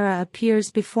of Clara appears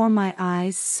before my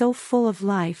eyes so full of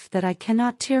life that I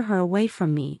cannot tear her away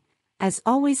from me, as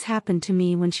always happened to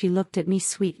me when she looked at me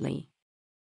sweetly.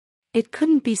 It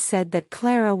couldn't be said that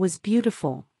Clara was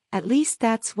beautiful, at least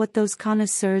that's what those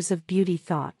connoisseurs of beauty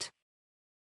thought.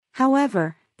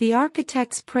 However, the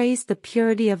architects praised the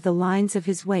purity of the lines of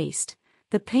his waist,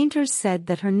 the painters said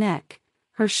that her neck,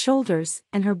 her shoulders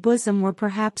and her bosom were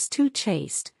perhaps too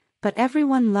chaste, but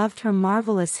everyone loved her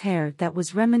marvelous hair that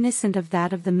was reminiscent of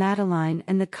that of the Madeleine,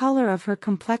 and the color of her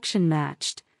complexion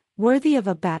matched, worthy of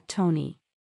a Battoni.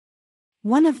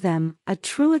 One of them, a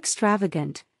true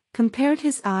extravagant, compared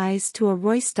his eyes to a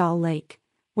Ruysdael lake,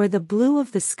 where the blue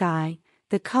of the sky,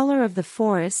 the color of the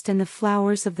forest and the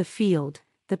flowers of the field,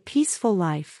 the peaceful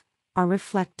life, are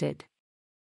reflected.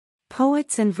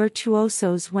 Poets and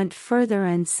virtuosos went further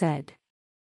and said,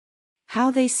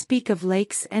 "How they speak of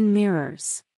lakes and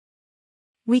mirrors!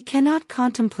 We cannot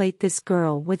contemplate this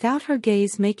girl without her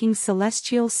gaze making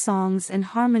celestial songs and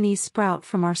harmonies sprout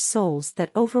from our souls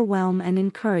that overwhelm and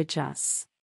encourage us.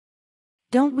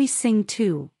 Don't we sing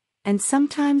too? And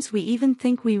sometimes we even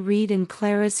think we read in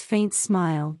Clara's faint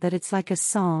smile that it's like a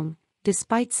song,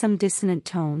 despite some dissonant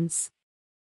tones."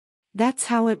 That's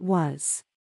how it was.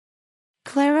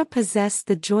 Clara possessed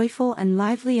the joyful and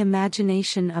lively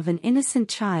imagination of an innocent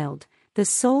child, the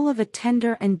soul of a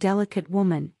tender and delicate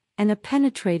woman, and a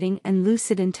penetrating and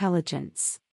lucid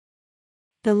intelligence.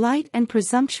 The light and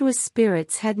presumptuous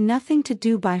spirits had nothing to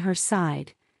do by her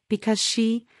side, because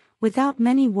she, without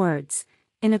many words,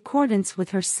 in accordance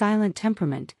with her silent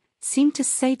temperament, seemed to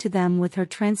say to them with her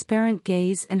transparent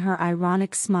gaze and her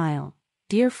ironic smile,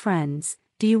 "Dear friends,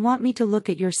 do you want me to look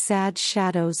at your sad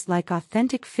shadows like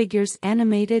authentic figures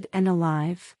animated and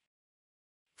alive?"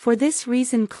 For this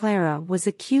reason Clara was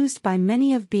accused by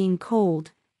many of being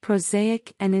cold,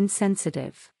 prosaic and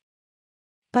insensitive.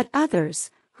 But others,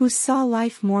 who saw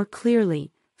life more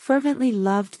clearly, fervently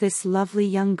loved this lovely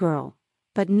young girl,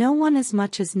 but no one as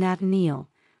much as Nathaniel,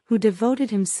 who devoted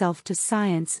himself to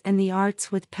science and the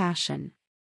arts with passion.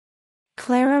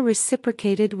 Clara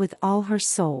reciprocated with all her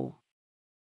soul.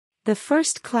 The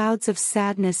first clouds of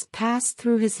sadness passed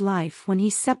through his life when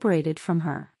he separated from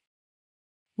her.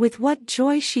 With what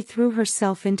joy she threw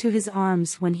herself into his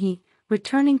arms when he,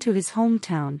 returning to his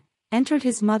hometown, entered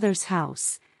his mother's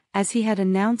house, as he had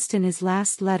announced in his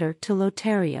last letter to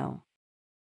Lothario.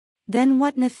 Then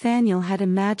what Nathaniel had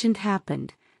imagined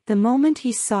happened. The moment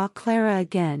he saw Clara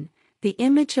again, the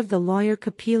image of the lawyer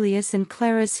Coppelius and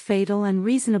Clara's fatal and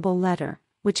reasonable letter,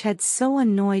 which had so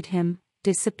annoyed him,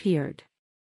 disappeared.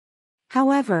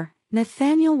 However,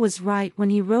 Nathaniel was right when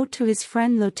he wrote to his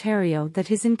friend Lothario that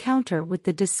his encounter with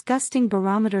the disgusting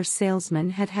barometer salesman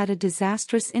had had a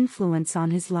disastrous influence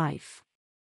on his life.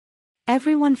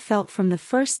 Everyone felt from the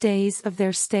first days of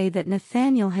their stay that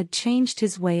Nathaniel had changed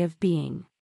his way of being.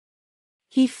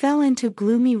 He fell into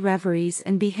gloomy reveries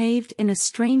and behaved in a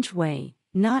strange way,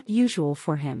 not usual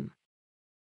for him.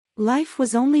 Life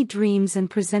was only dreams and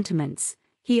presentiments.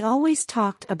 He always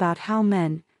talked about how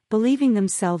men, believing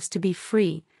themselves to be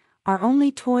free, are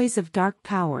only toys of dark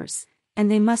powers, and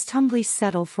they must humbly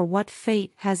settle for what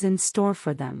fate has in store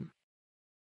for them.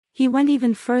 He went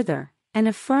even further, and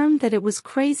affirmed that it was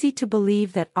crazy to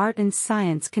believe that art and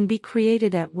science can be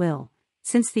created at will,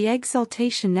 since the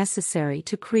exaltation necessary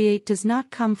to create does not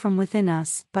come from within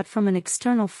us but from an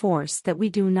external force that we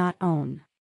do not own.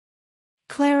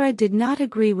 Clara did not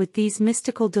agree with these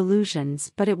mystical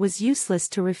delusions, but it was useless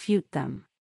to refute them.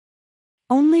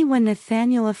 Only when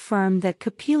Nathaniel affirmed that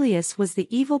Coppelius was the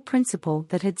evil principle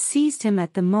that had seized him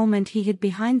at the moment he hid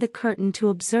behind the curtain to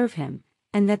observe him,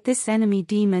 and that this enemy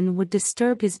demon would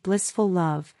disturb his blissful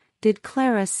love, did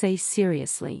Clara say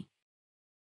seriously,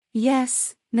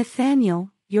 "Yes,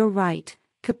 Nathaniel, you're right.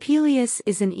 Coppelius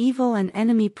is an evil and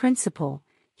enemy principle.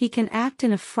 He can act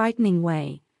in a frightening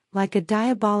way, like a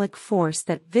diabolic force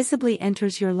that visibly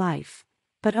enters your life,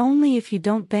 but only if you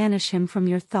don't banish him from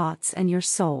your thoughts and your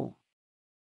soul.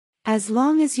 As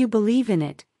long as you believe in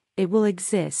it, it will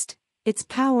exist. Its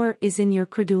power is in your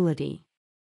credulity."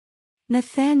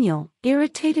 Nathaniel,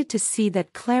 irritated to see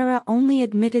that Clara only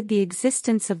admitted the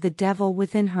existence of the devil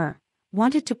within her,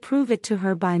 wanted to prove it to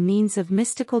her by means of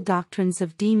mystical doctrines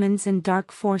of demons and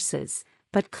dark forces,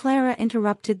 but Clara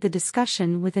interrupted the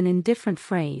discussion with an indifferent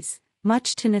phrase,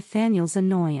 much to Nathaniel's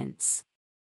annoyance.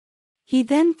 He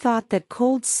then thought that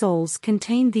cold souls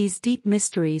contained these deep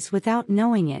mysteries without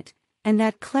knowing it, and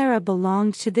that Clara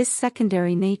belonged to this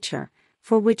secondary nature,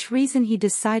 for which reason he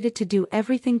decided to do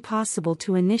everything possible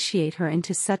to initiate her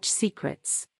into such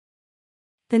secrets.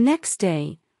 The next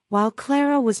day, while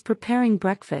Clara was preparing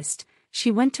breakfast, she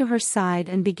went to her side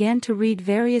and began to read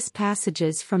various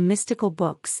passages from mystical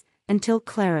books, until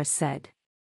Clara said,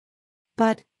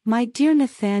 "But, my dear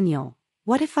Nathaniel,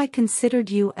 what if I considered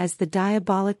you as the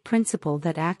diabolic principle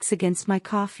that acts against my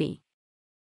coffee?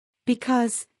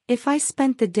 Because, if I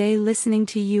spent the day listening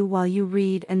to you while you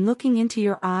read and looking into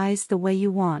your eyes the way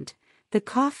you want, the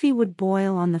coffee would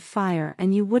boil on the fire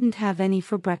and you wouldn't have any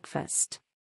for breakfast."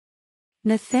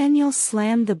 Nathaniel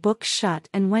slammed the book shut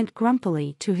and went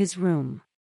grumpily to his room.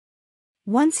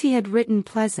 Once he had written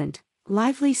pleasant,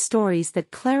 lively stories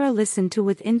that Clara listened to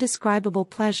with indescribable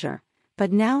pleasure,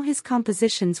 but now his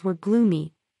compositions were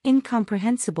gloomy,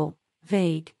 incomprehensible,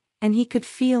 vague, and he could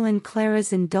feel in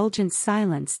Clara's indulgent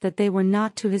silence that they were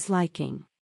not to his liking.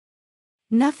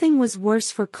 Nothing was worse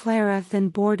for Clara than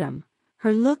boredom.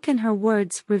 Her look and her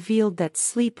words revealed that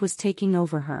sleep was taking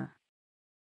over her.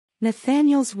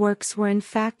 Nathaniel's works were in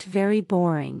fact very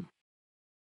boring.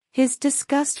 His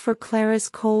disgust for Clara's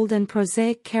cold and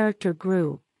prosaic character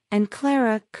grew, and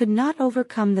Clara could not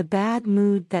overcome the bad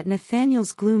mood that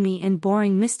Nathaniel's gloomy and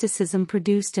boring mysticism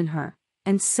produced in her,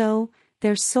 and so,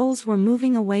 their souls were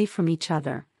moving away from each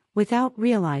other, without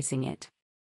realizing it.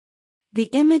 The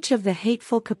image of the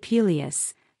hateful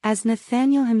Coppelius, as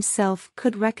Nathaniel himself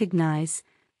could recognize,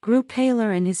 grew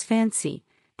paler in his fancy,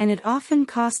 and it often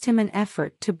cost him an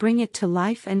effort to bring it to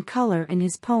life and color in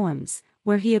his poems,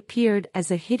 where he appeared as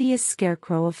a hideous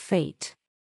scarecrow of fate.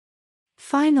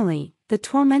 Finally, the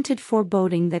tormented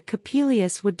foreboding that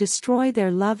Coppelius would destroy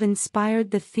their love inspired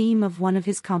the theme of one of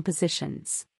his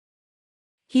compositions.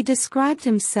 He described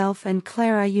himself and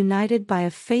Clara united by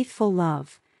a faithful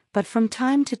love, but from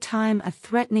time to time a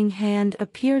threatening hand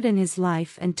appeared in his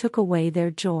life and took away their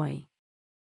joy.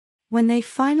 When they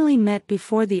finally met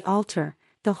before the altar,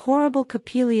 the horrible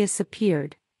Coppelius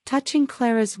appeared, touching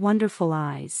Clara's wonderful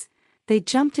eyes. They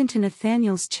jumped into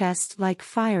Nathaniel's chest like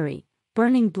fiery,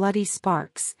 burning bloody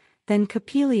sparks, then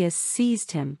Coppelius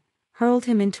seized him, hurled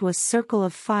him into a circle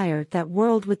of fire that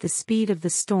whirled with the speed of the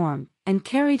storm, and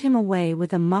carried him away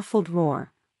with a muffled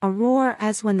roar, a roar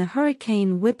as when the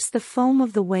hurricane whips the foam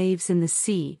of the waves in the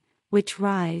sea, which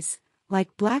rise,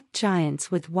 like black giants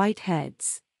with white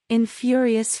heads, in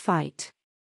furious fight.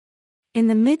 In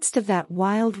the midst of that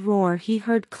wild roar he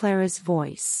heard Clara's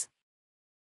voice.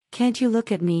 "Can't you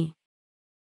look at me?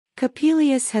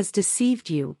 Coppelius has deceived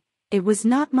you. It was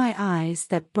not my eyes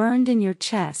that burned in your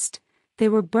chest, they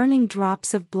were burning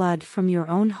drops of blood from your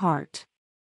own heart.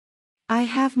 I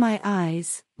have my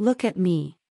eyes, look at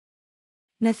me."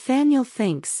 Nathaniel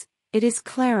thinks, it is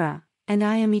Clara, and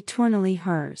I am eternally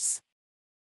hers.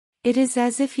 It is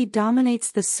as if he dominates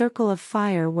the circle of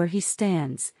fire where he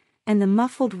stands, and the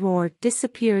muffled roar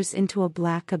disappears into a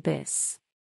black abyss.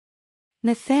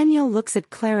 Nathaniel looks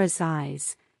at Clara's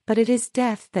eyes, but it is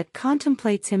death that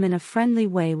contemplates him in a friendly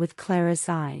way with Clara's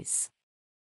eyes.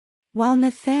 While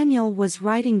Nathaniel was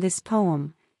writing this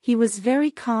poem, he was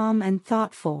very calm and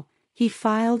thoughtful. He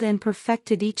filed and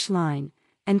perfected each line,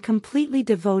 and completely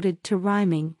devoted to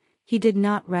rhyming, he did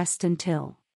not rest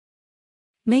until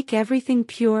make everything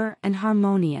pure and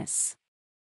harmonious.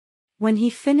 When he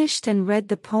finished and read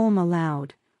the poem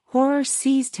aloud, horror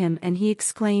seized him and he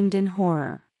exclaimed in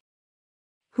horror,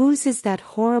 "Whose is that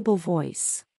horrible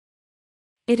voice?"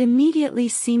 It immediately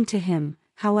seemed to him,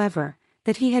 however,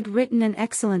 that he had written an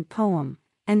excellent poem,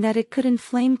 and that it could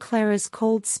inflame Clara's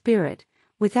cold spirit,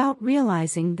 without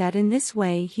realizing that in this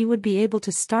way he would be able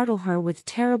to startle her with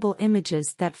terrible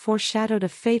images that foreshadowed a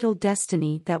fatal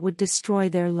destiny that would destroy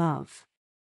their love.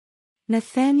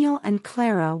 Nathaniel and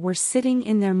Clara were sitting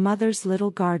in their mother's little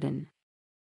garden.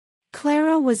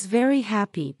 Clara was very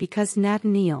happy because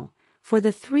Nathaniel, for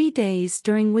the 3 days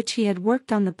during which he had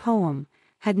worked on the poem,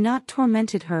 had not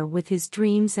tormented her with his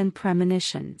dreams and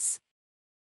premonitions.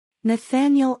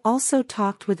 Nathaniel also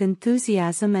talked with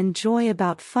enthusiasm and joy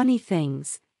about funny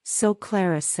things, so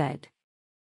Clara said,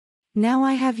 "Now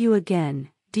I have you again,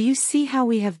 do you see how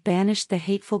we have banished the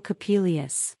hateful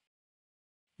Coppelius?"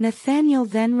 Nathaniel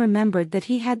then remembered that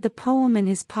he had the poem in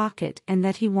his pocket and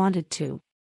that he wanted to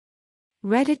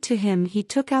read it to him. He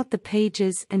took out the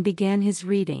pages and began his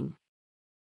reading.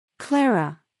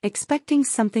 Clara, expecting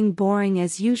something boring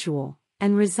as usual,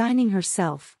 and resigning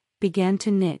herself, began to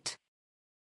knit.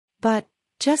 But,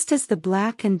 just as the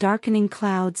black and darkening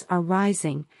clouds are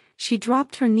rising, she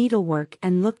dropped her needlework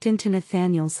and looked into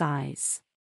Nathaniel's eyes.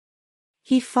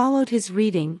 He followed his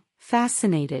reading,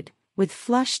 fascinated, with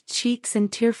flushed cheeks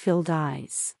and tear-filled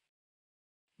eyes.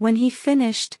 When he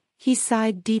finished, he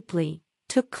sighed deeply,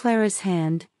 took Clara's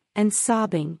hand, and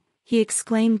sobbing, he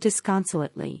exclaimed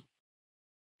disconsolately,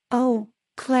 "Oh,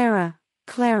 Clara,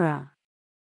 Clara!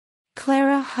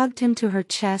 Clara hugged him to her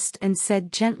chest and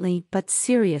said gently but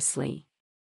seriously,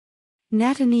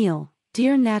 "Nathaniel,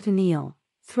 dear Nathaniel,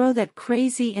 throw that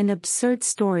crazy and absurd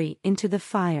story into the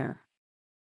fire."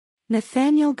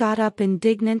 Nathaniel got up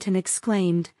indignant and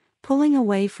exclaimed, pulling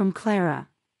away from Clara,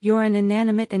 "You're an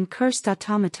inanimate and cursed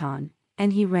automaton,"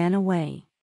 and he ran away.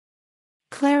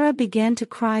 Clara began to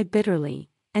cry bitterly,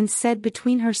 and said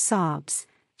between her sobs,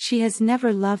 "She has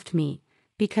never loved me,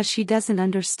 because she doesn't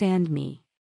understand me."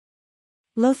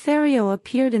 Lothario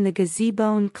appeared in the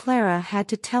gazebo and Clara had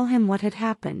to tell him what had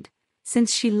happened.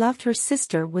 Since she loved her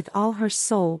sister with all her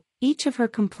soul, each of her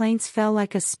complaints fell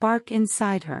like a spark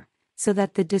inside her, so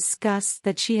that the disgust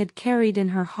that she had carried in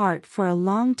her heart for a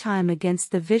long time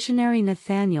against the visionary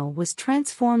Nathaniel was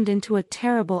transformed into a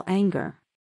terrible anger.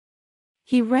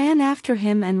 He ran after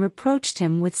him and reproached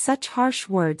him with such harsh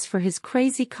words for his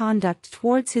crazy conduct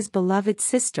towards his beloved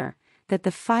sister, that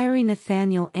the fiery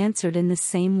Nathaniel answered in the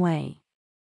same way.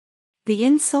 The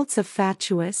insults of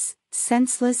fatuous,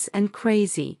 senseless and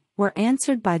crazy, were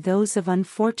answered by those of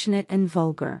unfortunate and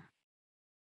vulgar.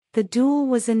 The duel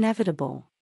was inevitable.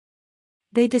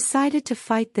 They decided to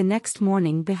fight the next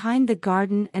morning behind the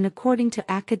garden and according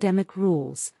to academic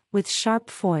rules, with sharp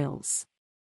foils.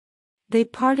 They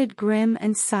parted grim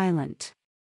and silent.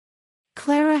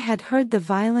 Clara had heard the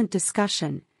violent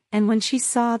discussion, and when she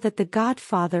saw that the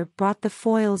godfather brought the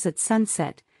foils at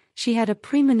sunset, she had a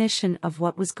premonition of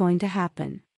what was going to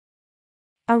happen.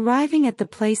 Arriving at the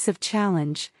place of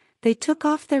challenge, they took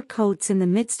off their coats in the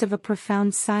midst of a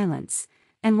profound silence,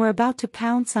 and were about to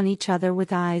pounce on each other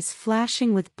with eyes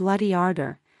flashing with bloody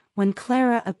ardor, when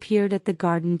Clara appeared at the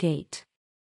garden gate.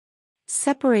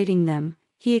 Separating them,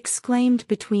 he exclaimed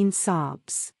between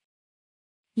sobs,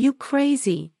 "You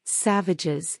crazy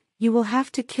savages, you will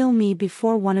have to kill me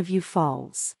before one of you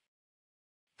falls.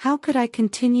 How could I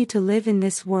continue to live in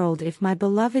this world if my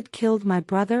beloved killed my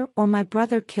brother or my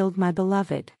brother killed my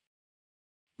beloved?"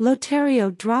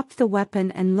 Lothario dropped the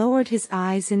weapon and lowered his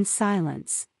eyes in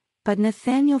silence, but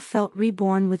Nathaniel felt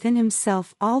reborn within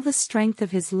himself all the strength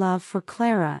of his love for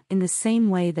Clara in the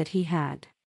same way that he had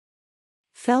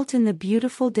felt in the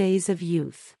beautiful days of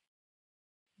youth.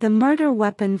 The murder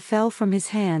weapon fell from his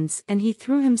hands and he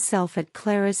threw himself at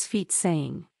Clara's feet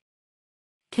saying,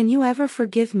 "Can you ever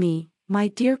forgive me, my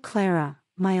dear Clara,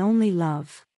 my only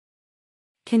love?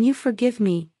 Can you forgive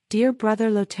me, dear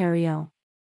brother Lothario?"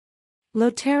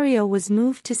 Lothario was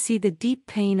moved to see the deep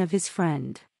pain of his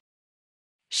friend.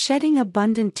 Shedding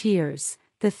abundant tears,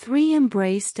 the three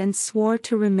embraced and swore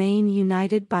to remain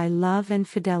united by love and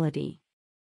fidelity.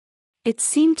 It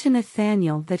seemed to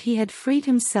Nathaniel that he had freed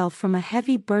himself from a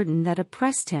heavy burden that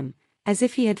oppressed him, as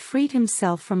if he had freed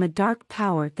himself from a dark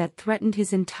power that threatened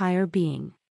his entire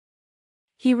being.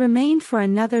 He remained for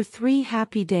another 3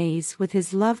 happy days with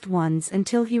his loved ones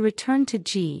until he returned to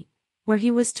G, where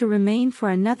he was to remain for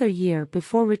another year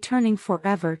before returning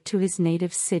forever to his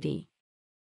native city.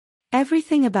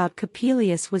 Everything about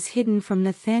Coppelius was hidden from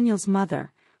Nathaniel's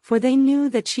mother, for they knew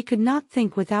that she could not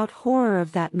think without horror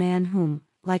of that man whom,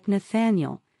 like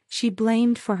Nathaniel, she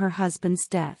blamed for her husband's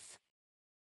death.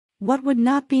 What would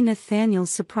not be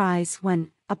Nathaniel's surprise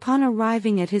when, upon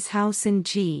arriving at his house in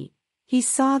G, he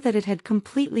saw that it had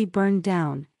completely burned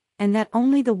down, and that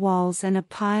only the walls and a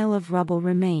pile of rubble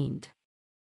remained.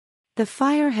 The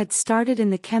fire had started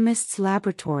in the chemist's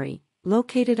laboratory,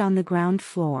 located on the ground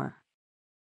floor.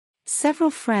 Several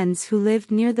friends who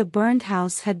lived near the burned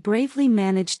house had bravely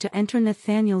managed to enter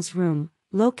Nathaniel's room,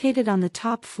 located on the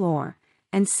top floor,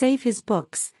 and save his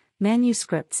books,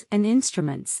 manuscripts and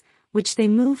instruments, which they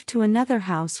moved to another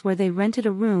house where they rented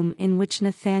a room in which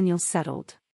Nathaniel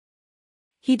settled.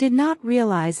 He did not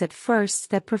realize at first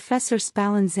that Professor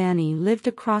Spallanzani lived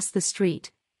across the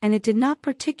street, and it did not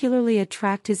particularly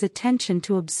attract his attention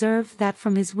to observe that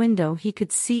from his window he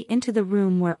could see into the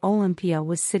room where Olympia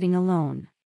was sitting alone.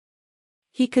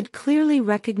 He could clearly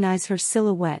recognize her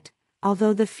silhouette,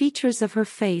 although the features of her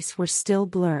face were still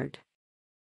blurred.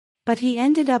 But he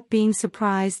ended up being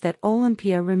surprised that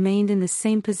Olympia remained in the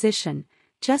same position,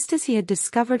 just as he had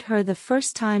discovered her the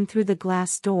first time through the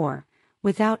glass door,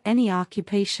 without any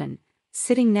occupation,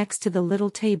 sitting next to the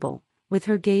little table, with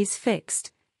her gaze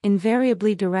fixed,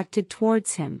 invariably directed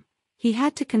towards him. He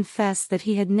had to confess that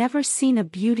he had never seen a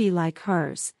beauty like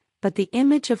hers, but the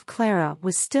image of Clara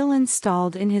was still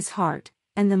installed in his heart,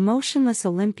 and the motionless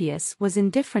Olympias was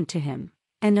indifferent to him,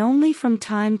 and only from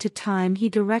time to time he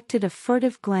directed a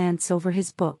furtive glance over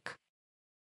his book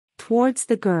towards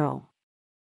the girl.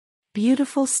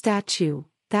 Beautiful statue,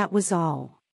 that was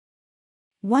all.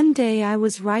 One day I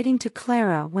was writing to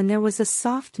Clara when there was a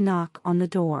soft knock on the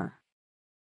door.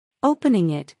 Opening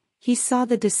it, he saw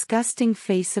the disgusting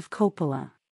face of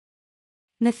Coppola.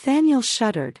 Nathaniel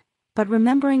shuddered, but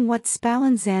remembering what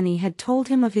Spallanzani had told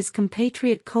him of his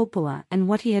compatriot Coppola and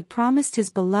what he had promised his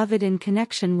beloved in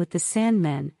connection with the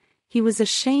Sandman, he was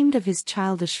ashamed of his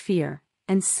childish fear,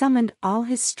 and summoned all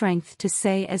his strength to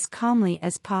say as calmly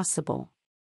as possible,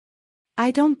 "I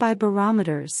don't buy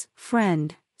barometers,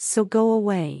 friend, so go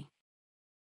away."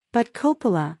 But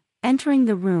Coppola, entering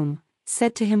the room,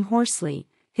 said to him hoarsely,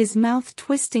 his mouth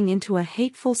twisting into a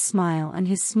hateful smile and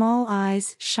his small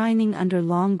eyes shining under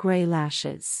long gray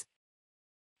lashes,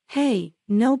 "Hey,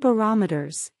 no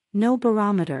barometers, no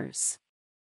barometers.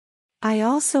 I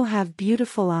also have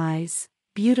beautiful eyes,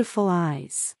 beautiful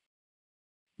eyes."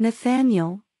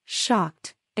 Nathaniel,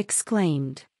 shocked,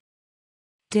 exclaimed,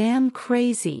 "Damn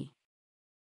crazy.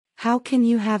 How can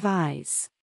you have eyes?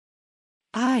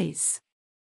 Eyes.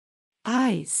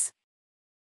 Eyes."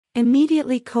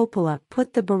 Immediately Coppola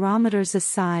put the barometers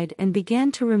aside and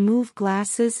began to remove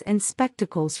glasses and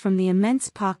spectacles from the immense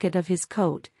pocket of his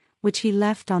coat, which he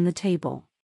left on the table.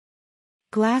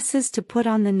 "Glasses to put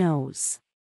on the nose.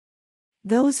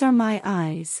 Those are my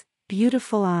eyes,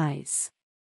 beautiful eyes."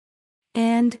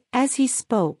 And, as he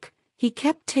spoke, he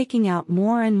kept taking out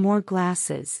more and more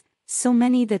glasses, so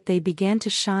many that they began to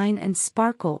shine and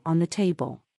sparkle on the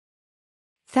table.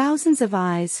 Thousands of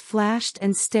eyes flashed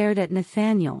and stared at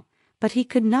Nathaniel, but he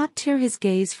could not tear his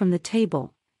gaze from the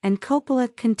table, and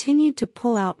Coppola continued to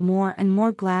pull out more and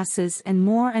more glasses, and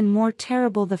more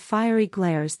terrible the fiery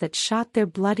glares that shot their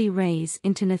bloody rays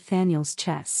into Nathaniel's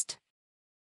chest.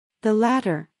 The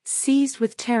latter, seized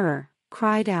with terror,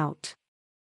 cried out,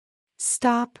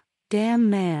 "Stop, damn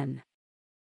man!"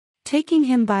 Taking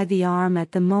him by the arm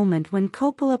at the moment when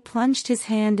Coppola plunged his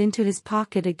hand into his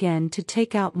pocket again to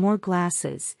take out more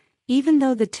glasses, even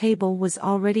though the table was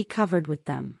already covered with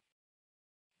them.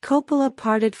 Coppola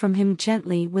parted from him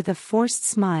gently with a forced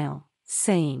smile,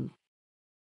 saying,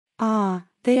 "Ah,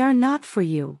 they are not for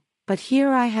you, but here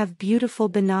I have beautiful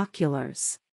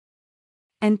binoculars."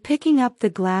 And picking up the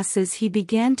glasses he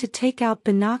began to take out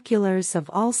binoculars of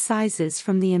all sizes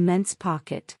from the immense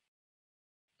pocket.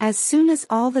 As soon as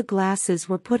all the glasses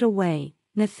were put away,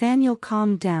 Nathaniel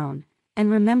calmed down,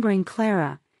 and remembering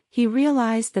Clara, he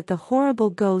realized that the horrible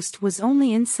ghost was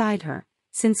only inside her,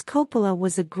 since Coppola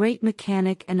was a great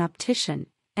mechanic and optician,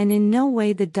 and in no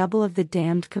way the double of the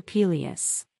damned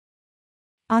Coppelius.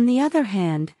 On the other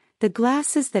hand, the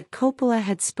glasses that Coppola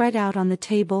had spread out on the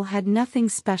table had nothing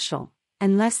special,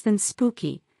 and less than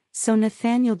spooky, so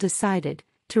Nathaniel decided,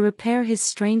 to repair his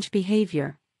strange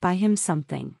behavior, buy him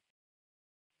something.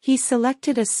 He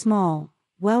selected a small,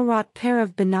 well-wrought pair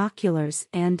of binoculars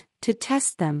and, to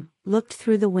test them, looked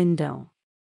through the window.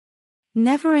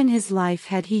 Never in his life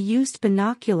had he used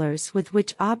binoculars with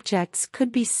which objects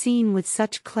could be seen with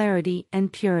such clarity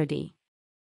and purity.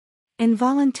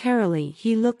 Involuntarily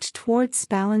he looked toward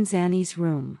Spallanzani's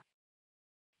room.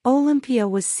 Olympia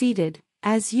was seated,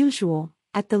 as usual,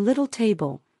 at the little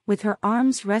table, with her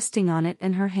arms resting on it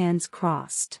and her hands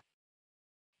crossed.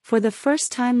 For the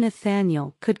first time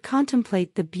Nathaniel could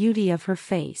contemplate the beauty of her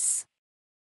face.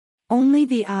 Only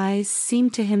the eyes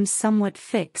seemed to him somewhat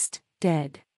fixed,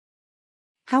 dead.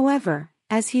 However,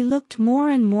 as he looked more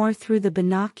and more through the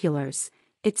binoculars,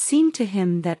 it seemed to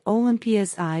him that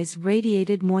Olympia's eyes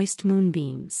radiated moist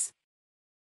moonbeams.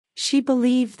 She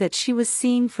believed that she was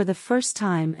seeing for the first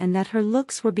time and that her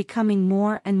looks were becoming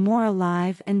more and more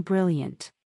alive and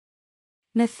brilliant.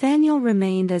 Nathaniel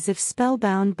remained as if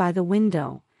spellbound by the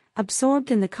window,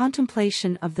 absorbed in the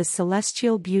contemplation of the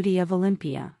celestial beauty of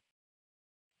Olympia.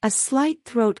 A slight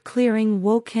throat clearing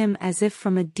woke him as if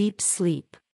from a deep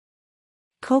sleep.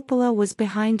 Coppola was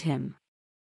behind him.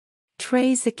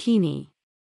 "Tre zecchini.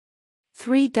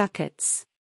 3 ducats.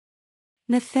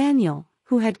 Nathaniel,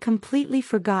 who had completely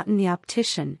forgotten the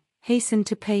optician, hastened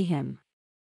to pay him.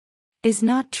 "Is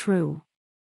not true.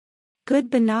 Good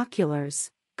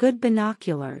binoculars,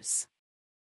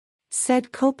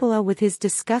 said Coppola with his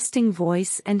disgusting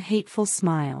voice and hateful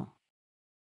smile.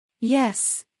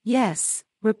 "Yes, yes,"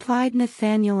 replied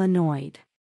Nathaniel annoyed.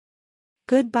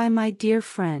 "Goodbye my dear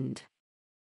friend."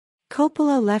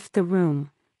 Coppola left the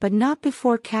room, but not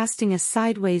before casting a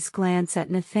sideways glance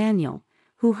at Nathaniel,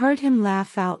 who heard him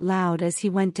laugh out loud as he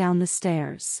went down the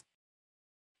stairs.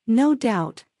 "No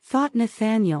doubt," thought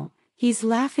Nathaniel, "he's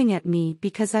laughing at me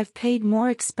because I've paid more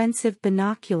expensive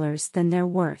binoculars than they're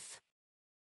worth."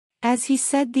 As he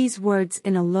said these words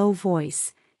in a low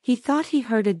voice, he thought he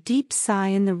heard a deep sigh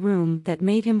in the room that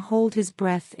made him hold his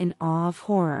breath in awe of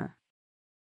horror.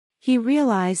 He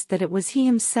realized that it was he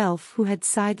himself who had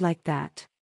sighed like that.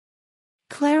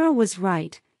 Clara was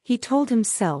right, he told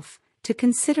himself, to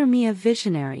consider me a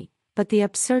visionary, but the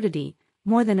absurdity,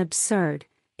 more than absurd,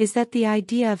 is that the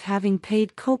idea of having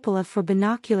paid Coppola for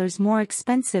binoculars more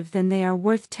expensive than they are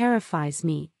worth terrifies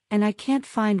me, and I can't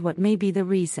find what may be the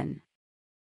reason."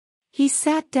 He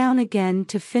sat down again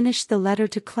to finish the letter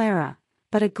to Clara,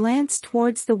 but a glance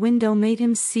towards the window made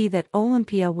him see that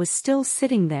Olympia was still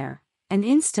sitting there, and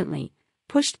instantly,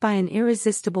 pushed by an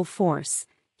irresistible force,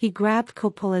 he grabbed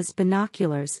Coppola's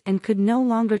binoculars and could no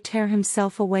longer tear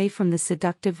himself away from the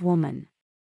seductive woman.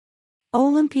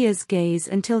 Olympia's gaze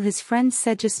until his friend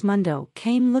Segismundo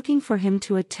came looking for him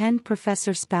to attend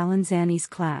Professor Spallanzani's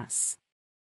class.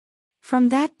 From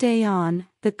that day on,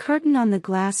 the curtain on the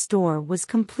glass door was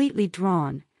completely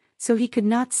drawn, so he could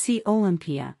not see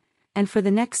Olympia, and for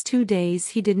the next 2 days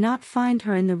he did not find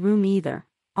her in the room either,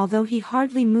 although he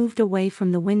hardly moved away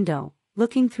from the window,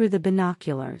 looking through the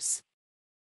binoculars.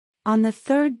 On the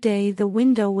 3rd day the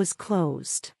window was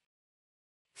closed.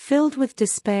 Filled with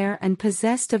despair and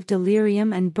possessed of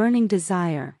delirium and burning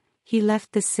desire, he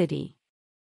left the city.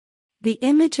 The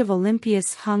image of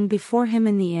Olympias hung before him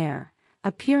in the air,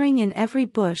 appearing in every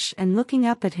bush and looking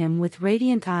up at him with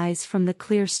radiant eyes from the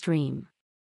clear stream.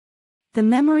 The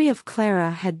memory of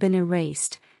Clara had been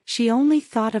erased, she only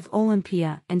thought of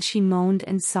Olympia and she moaned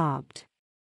and sobbed.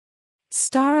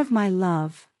 "Star of my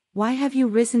love, why have you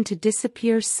risen to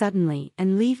disappear suddenly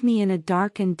and leave me in a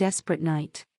dark and desperate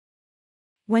night?"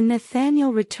 When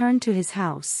Nathaniel returned to his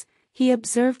house, he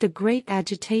observed a great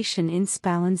agitation in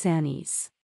Spallanzani's.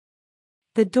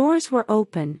 The doors were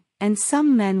open, and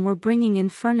some men were bringing in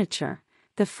furniture,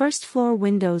 the first-floor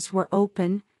windows were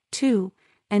open, too,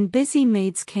 and busy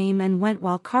maids came and went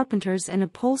while carpenters and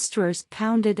upholsterers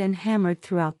pounded and hammered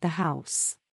throughout the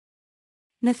house.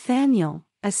 Nathaniel,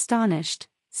 astonished,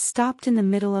 stopped in the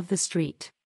middle of the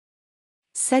street.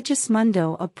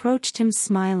 Segismundo approached him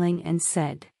smiling and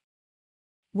said,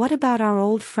 "What about our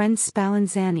old friend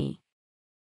Spallanzani?"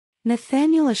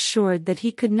 Nathaniel assured that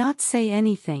he could not say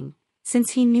anything,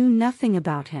 since he knew nothing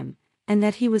about him, and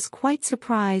that he was quite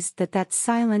surprised that that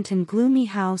silent and gloomy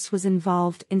house was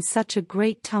involved in such a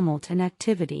great tumult and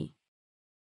activity.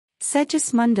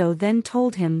 Segismundo then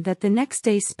told him that the next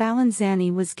day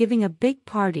Spallanzani was giving a big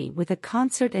party with a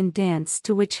concert and dance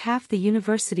to which half the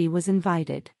university was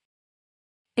invited.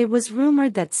 It was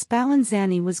rumored that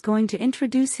Spallanzani was going to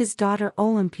introduce his daughter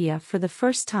Olympia for the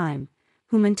first time,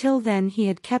 whom until then he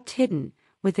had kept hidden,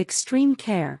 with extreme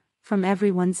care, from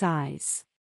everyone's eyes.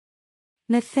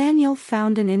 Nathaniel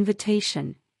found an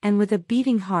invitation, and with a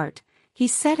beating heart, he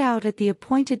set out at the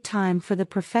appointed time for the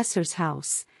professor's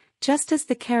house, just as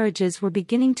the carriages were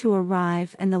beginning to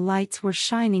arrive and the lights were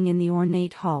shining in the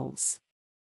ornate halls.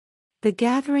 The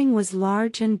gathering was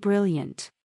large and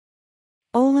brilliant.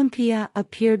 Olympia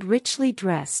appeared richly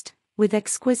dressed, with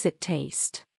exquisite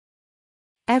taste.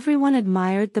 Everyone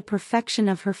admired the perfection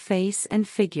of her face and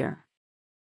figure.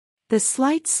 The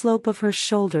slight slope of her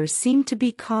shoulders seemed to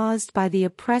be caused by the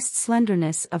oppressed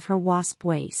slenderness of her wasp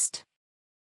waist.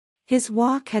 His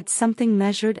walk had something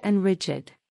measured and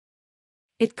rigid.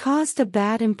 It caused a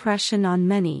bad impression on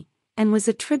many, and was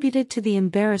attributed to the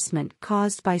embarrassment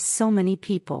caused by so many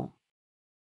people.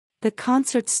 The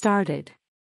concert started.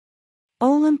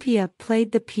 Olympia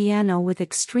played the piano with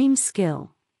extreme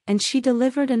skill, and she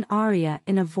delivered an aria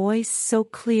in a voice so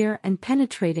clear and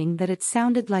penetrating that it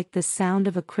sounded like the sound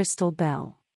of a crystal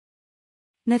bell.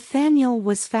 Nathaniel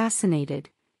was fascinated.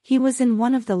 He was in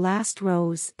one of the last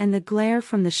rows and the glare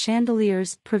from the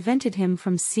chandeliers prevented him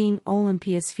from seeing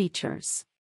Olympia's features.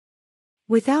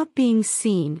 Without being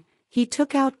seen, he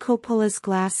took out Coppola's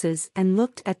glasses and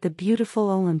looked at the beautiful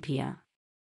Olympia.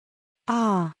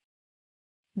 Ah!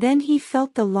 Then he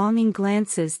felt the longing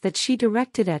glances that she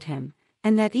directed at him,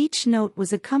 and that each note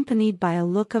was accompanied by a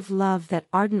look of love that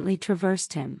ardently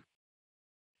traversed him.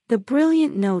 The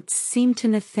brilliant notes seemed to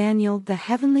Nathaniel the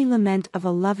heavenly lament of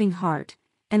a loving heart,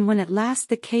 and when at last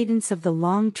the cadence of the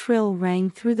long trill rang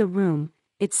through the room,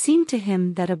 it seemed to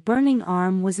him that a burning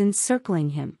arm was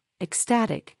encircling him.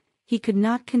 Ecstatic, he could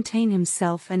not contain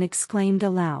himself and exclaimed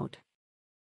aloud,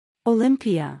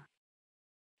 "Olympia!"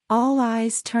 All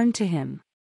eyes turned to him.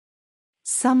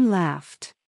 Some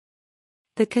laughed.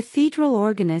 The cathedral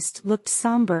organist looked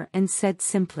somber and said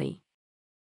simply,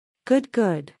 "Good,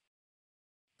 good."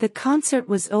 The concert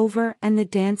was over and the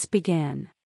dance began.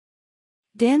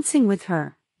 Dancing with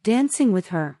her,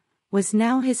 was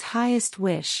now his highest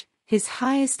wish, his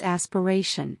highest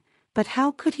aspiration, but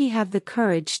how could he have the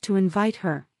courage to invite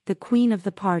her, the queen of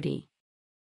the party?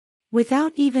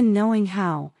 Without even knowing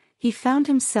how, he found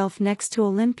himself next to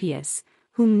Olympias,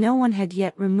 whom no one had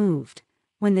yet removed,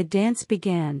 when the dance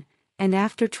began, and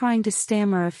after trying to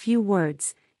stammer a few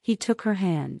words, he took her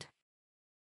hand.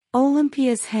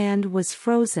 Olympia's hand was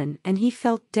frozen and he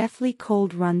felt deathly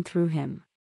cold run through him.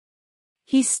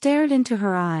 He stared into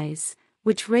her eyes,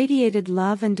 which radiated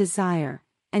love and desire,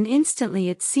 and instantly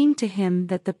it seemed to him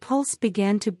that the pulse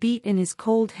began to beat in his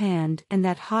cold hand and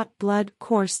that hot blood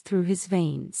coursed through his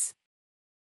veins.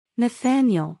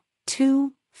 Nathaniel,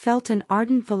 too, felt an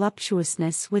ardent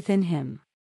voluptuousness within him.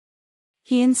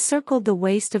 He encircled the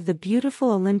waist of the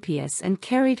beautiful Olympias and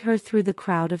carried her through the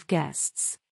crowd of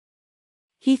guests.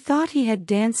 He thought he had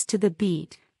danced to the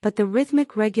beat, but the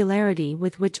rhythmic regularity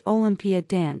with which Olympia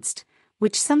danced,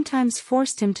 which sometimes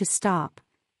forced him to stop,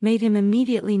 made him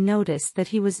immediately notice that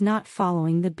he was not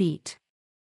following the beat.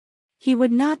 He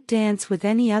would not dance with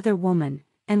any other woman,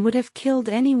 and would have killed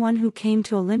anyone who came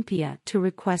to Olympia to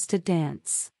request a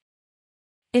dance.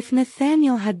 If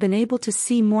Nathaniel had been able to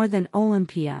see more than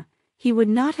Olympia, he would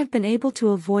not have been able to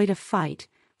avoid a fight,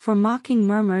 for mocking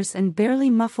murmurs and barely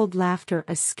muffled laughter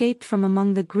escaped from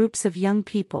among the groups of young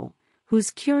people, whose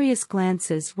curious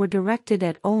glances were directed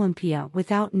at Olympia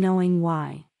without knowing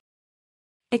why.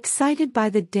 Excited by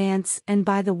the dance and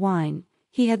by the wine,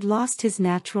 he had lost his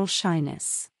natural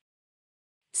shyness.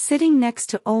 Sitting next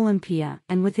to Olympia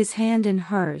and with his hand in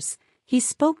hers, he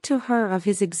spoke to her of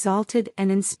his exalted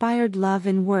and inspired love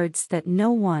in words that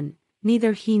no one,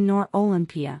 neither he nor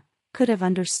Olympia, could have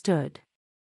understood.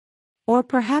 Or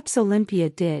perhaps Olympia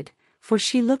did, for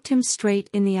she looked him straight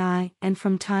in the eye and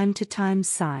from time to time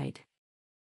sighed.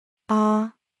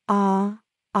 "Ah, ah,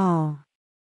 ah."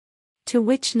 To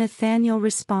which Nathaniel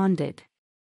responded,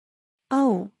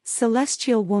 "Oh,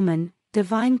 celestial woman,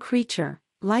 divine creature,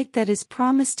 light that is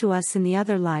promised to us in the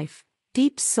other life,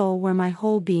 deep soul where my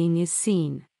whole being is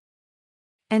seen."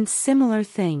 And similar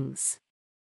things.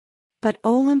 But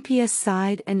Olympia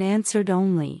sighed and answered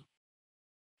only,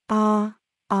 "Ah,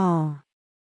 ah."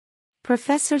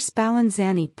 Professor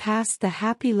Spallanzani passed the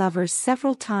happy lovers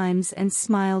several times and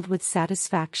smiled with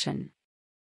satisfaction.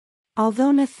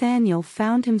 Although Nathaniel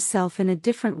found himself in a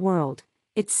different world,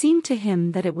 it seemed to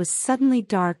him that it was suddenly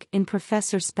dark in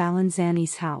Professor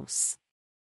Spallanzani's house.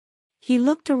 He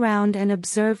looked around and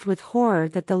observed with horror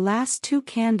that the last 2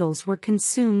 candles were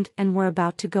consumed and were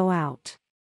about to go out.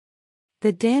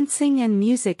 The dancing and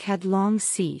music had long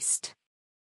ceased.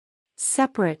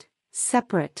 "Separate,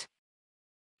 separate!"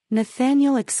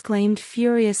 Nathaniel exclaimed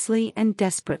furiously and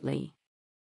desperately.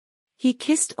 He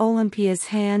kissed Olympia's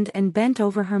hand and bent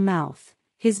over her mouth,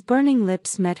 his burning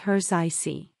lips met hers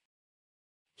icy.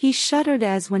 He shuddered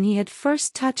as when he had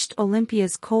first touched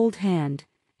Olympia's cold hand,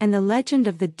 and the legend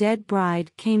of the dead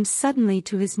bride came suddenly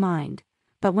to his mind,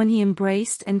 but when he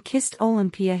embraced and kissed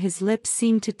Olympia his lips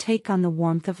seemed to take on the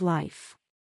warmth of life.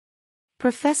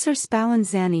 Professor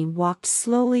Spallanzani walked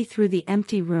slowly through the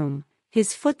empty room,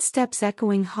 his footsteps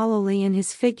echoing hollowly in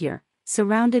his figure,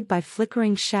 surrounded by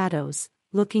flickering shadows,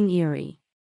 looking eerie.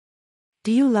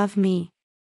 "Do you love me?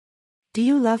 Do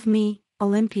you love me,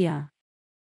 Olympia?"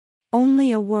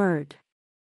 "Only a word,"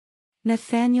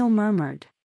 Nathaniel murmured.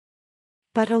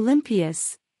 But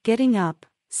Olympias, getting up,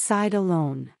 sighed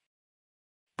alone.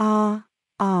 "Ah,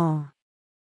 ah.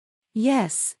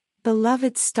 Yes,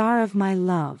 beloved star of my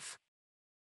love,"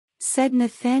 said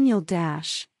Nathaniel.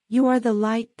 "You are the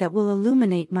light that will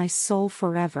illuminate my soul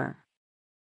forever."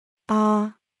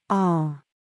 "Ah, ah,"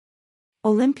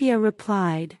 Olympia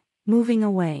replied, moving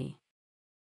away.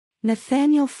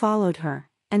 Nathaniel followed her,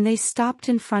 and they stopped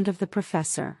in front of the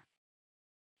professor.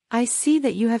 "I see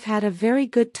that you have had a very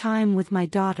good time with my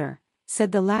daughter,"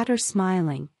 said the latter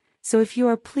smiling, "so if you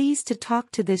are pleased to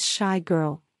talk to this shy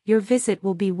girl, your visit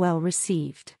will be well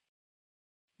received."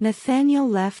 Nathaniel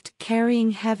left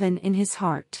carrying heaven in his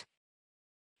heart.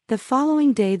 The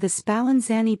following day the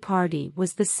Spallanzani party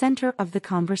was the center of the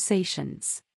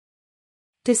conversations.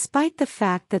 Despite the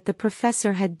fact that the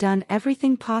professor had done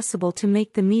everything possible to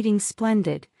make the meeting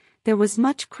splendid, there was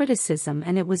much criticism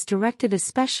and it was directed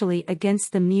especially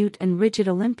against the mute and rigid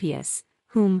Olympias,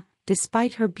 whom,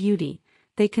 despite her beauty,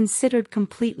 they considered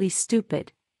completely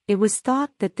stupid. It was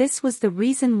thought that this was the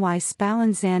reason why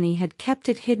Spallanzani had kept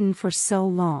it hidden for so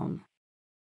long.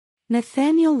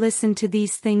 Nathaniel listened to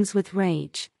these things with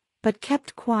rage, but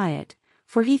kept quiet,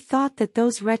 for he thought that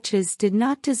those wretches did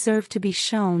not deserve to be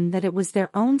shown that it was their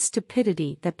own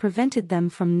stupidity that prevented them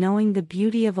from knowing the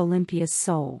beauty of Olympia's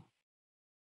soul.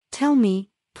 "Tell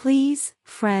me, please,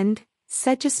 friend,"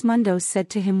 Segismundo said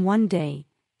to him one day,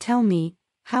 "tell me,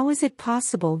 how is it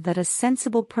possible that a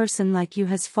sensible person like you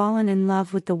has fallen in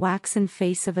love with the waxen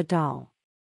face of a doll?"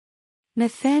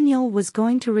 Nathaniel was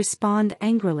going to respond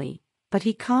angrily, but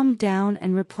he calmed down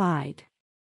and replied,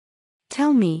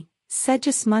 "Tell me,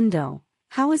 Segismundo,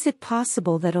 How is it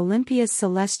possible that Olympia's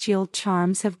celestial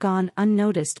charms have gone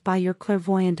unnoticed by your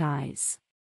clairvoyant eyes?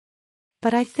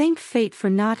 But I thank fate for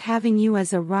not having you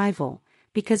as a rival,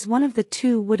 because one of the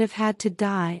two would have had to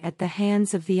die at the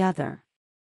hands of the other.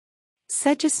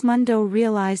 Segismundo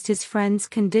realized his friend's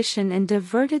condition and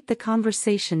diverted the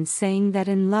conversation, saying that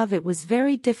in love it was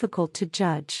very difficult to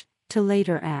judge, to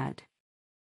later add.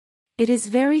 It is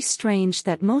very strange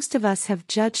that most of us have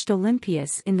judged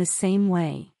Olympias in the same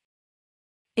way.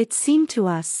 It seemed to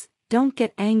us, don't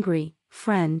get angry,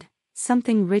 friend,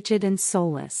 something rigid and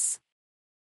soulless.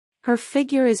 Her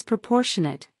figure is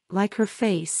proportionate, like her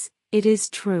face, it is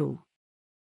true.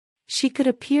 She could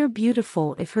appear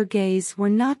beautiful if her gaze were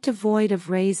not devoid of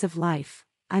rays of life,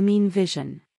 I mean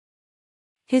vision.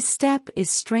 His step is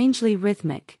strangely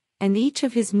rhythmic, and each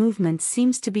of his movements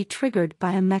seems to be triggered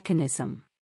by a mechanism.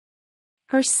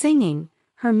 Her singing,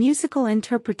 her musical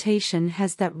interpretation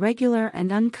has that regular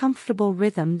and uncomfortable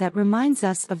rhythm that reminds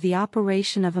us of the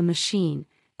operation of a machine,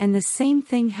 and the same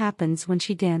thing happens when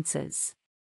she dances.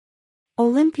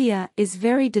 Olympia is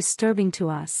very disturbing to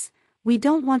us. We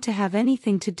don't want to have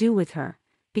anything to do with her,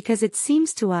 because it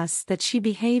seems to us that she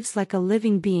behaves like a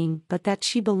living being but that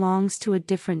she belongs to a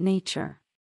different nature.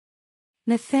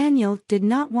 Nathaniel did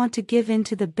not want to give in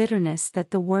to the bitterness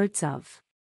that the words of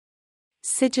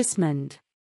Sigismund.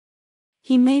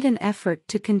 He made an effort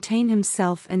to contain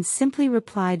himself and simply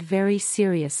replied very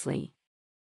seriously.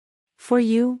 For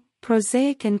you,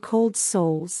 prosaic and cold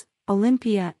souls,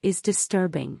 Olympia is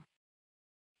disturbing.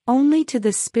 Only to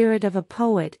the spirit of a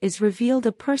poet is revealed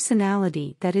a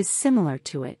personality that is similar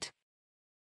to it.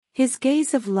 His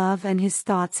gaze of love and his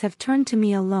thoughts have turned to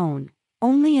me alone,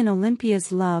 only in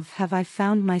Olympia's love have I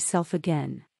found myself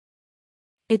again.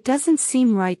 It doesn't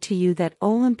seem right to you that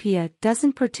Olympia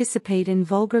doesn't participate in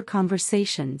vulgar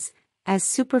conversations, as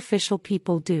superficial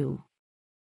people do.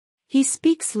 He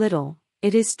speaks little,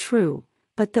 it is true,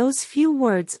 but those few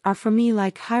words are for me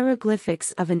like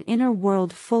hieroglyphics of an inner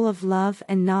world full of love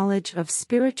and knowledge of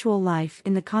spiritual life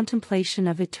in the contemplation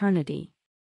of eternity.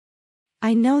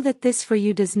 I know that this for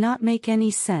you does not make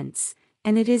any sense,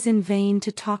 and it is in vain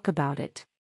to talk about it.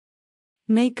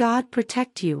 May God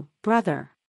protect you, brother,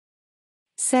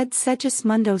 said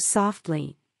Segismundo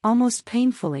softly, almost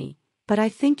painfully, but I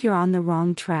think you're on the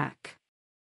wrong track.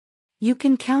 You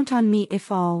can count on me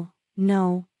if all,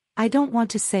 no, I don't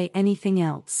want to say anything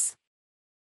else.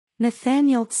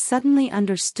 Nathaniel suddenly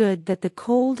understood that the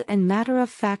cold and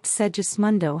matter-of-fact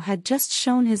Segismundo had just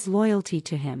shown his loyalty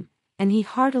to him, and he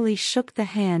heartily shook the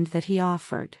hand that he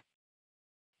offered.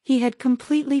 He had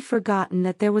completely forgotten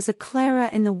that there was a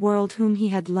Clara in the world whom he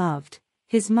had loved,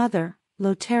 his mother,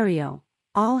 Lothario.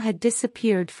 All had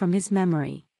disappeared from his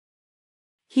memory.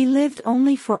 He lived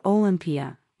only for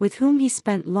Olympia, with whom he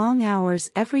spent long hours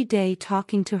every day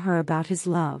talking to her about his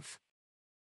love.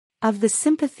 Of the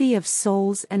sympathy of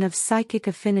souls and of psychic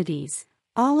affinities,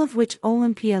 all of which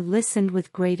Olympia listened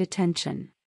with great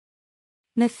attention.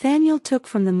 Nathaniel took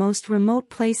from the most remote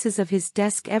places of his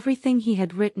desk everything he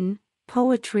had written,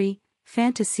 poetry,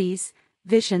 fantasies,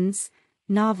 visions,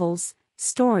 novels,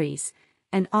 stories,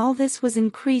 and all this was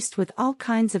increased with all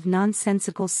kinds of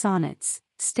nonsensical sonnets,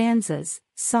 stanzas,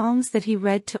 songs that he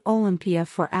read to Olympia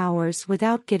for hours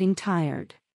without getting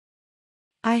tired.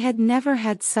 I had never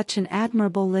had such an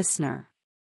admirable listener.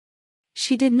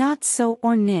 She did not sew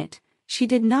or knit, she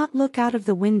did not look out of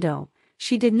the window,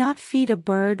 she did not feed a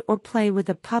bird or play with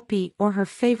a puppy or her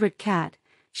favorite cat,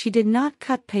 she did not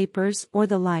cut papers or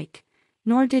the like,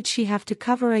 nor did she have to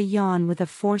cover a yawn with a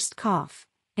forced cough.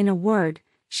 In a word,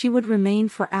 she would remain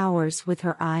for hours with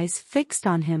her eyes fixed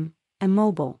on him,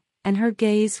 immobile, and her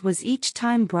gaze was each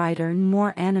time brighter and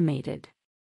more animated.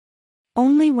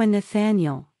 Only when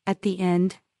Nathaniel, at the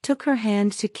end, took her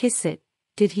hand to kiss it,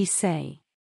 did he say,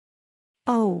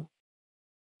 "Oh,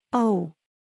 oh."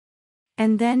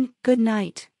 And then, "Good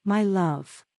night, my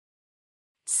love.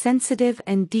 Sensitive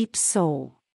and deep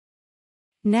soul."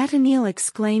 Nathaniel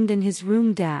exclaimed in his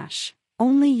room,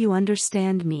 "Only you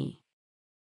understand me."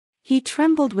 He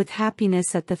trembled with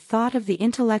happiness at the thought of the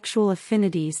intellectual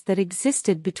affinities that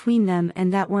existed between them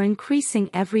and that were increasing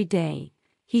every day.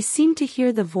 He seemed to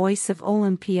hear the voice of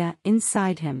Olympia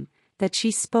inside him, that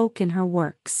she spoke in her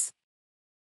works.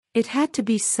 It had to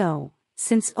be so,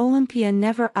 since Olympia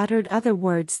never uttered other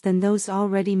words than those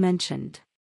already mentioned.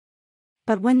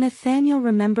 But when Nathaniel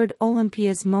remembered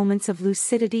Olympia's moments of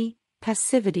lucidity,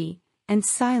 passivity, and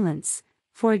silence,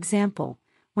 for example,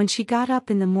 when she got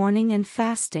up in the morning and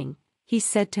fasting, he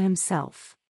said to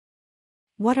himself,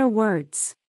 "What are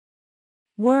words?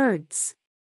 Words!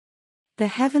 The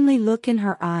heavenly look in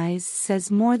her eyes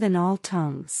says more than all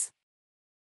tongues."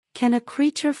 Can a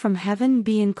creature from heaven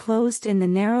be enclosed in the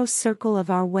narrow circle of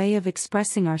our way of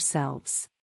expressing ourselves?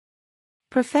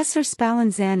 Professor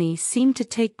Spallanzani seemed to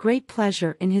take great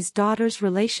pleasure in his daughter's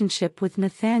relationship with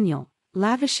Nathaniel,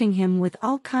 lavishing him with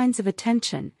all kinds of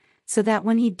attention, so that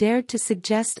when he dared to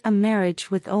suggest a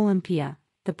marriage with Olympia,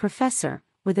 the professor,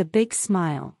 with a big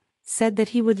smile, said that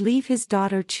he would leave his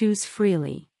daughter choose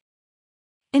freely.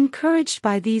 Encouraged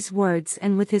by these words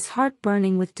and with his heart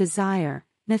burning with desire,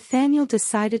 Nathaniel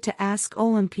decided to ask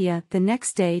Olympia the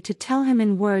next day to tell him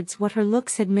in words what her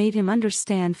looks had made him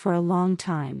understand for a long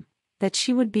time, that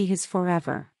she would be his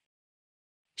forever.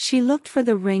 She looked for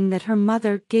the ring that her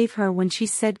mother gave her when she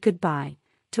said goodbye,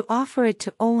 to offer it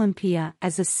to Olympia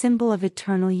as a symbol of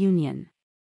eternal union.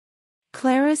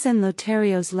 Clara's and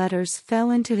Lotario's letters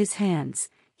fell into his hands.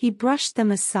 He brushed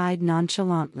them aside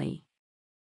nonchalantly.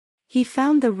 He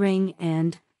found the ring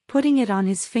and, putting it on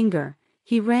his finger,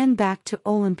 he ran back to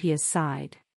Olympia's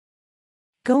side.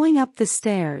 Going up the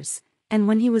stairs, and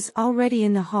when he was already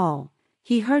in the hall,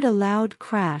 he heard a loud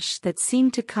crash that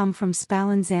seemed to come from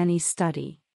Spallanzani's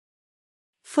study.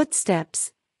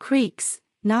 Footsteps, creaks,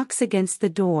 knocks against the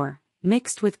door,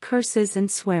 mixed with curses and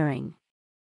swearing.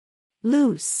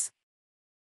 Loose.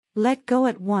 Let go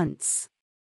at once.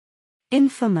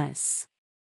 Infamous.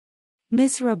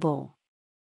 Miserable.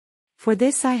 For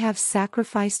this I have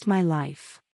sacrificed my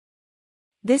life.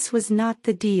 This was not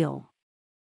the deal.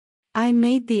 I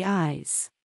made the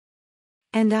eyes.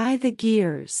 And I the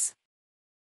gears.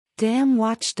 Damn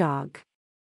watchdog.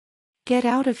 Get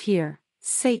out of here,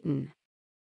 Satan.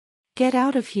 Get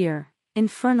out of here,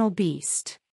 infernal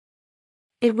beast.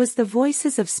 It was the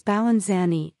voices of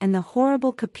Spallanzani and the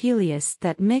horrible Coppelius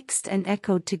that mixed and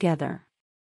echoed together.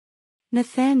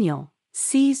 Nathaniel,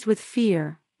 seized with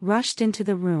fear, rushed into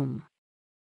the room.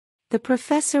 The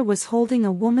professor was holding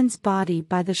a woman's body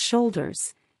by the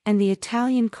shoulders, and the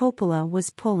Italian Coppola was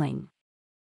pulling.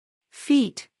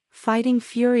 Feet, fighting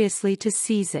furiously to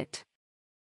seize it.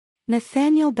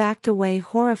 Nathaniel backed away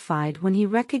horrified when he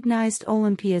recognized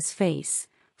Olympia's face,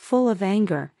 full of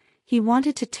anger. He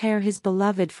wanted to tear his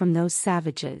beloved from those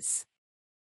savages.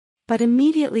 But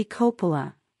immediately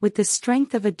Coppola, with the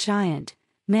strength of a giant,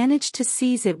 managed to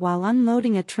seize it while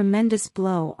unloading a tremendous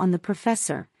blow on the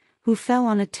professor, who fell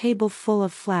on a table full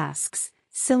of flasks,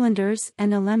 cylinders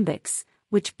and alembics,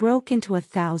 which broke into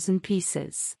 1,000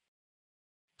 pieces.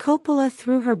 Coppola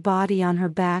threw her body on her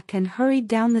back and hurried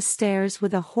down the stairs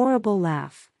with a horrible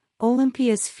laugh.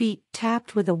 Olympia's feet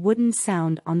tapped with a wooden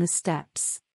sound on the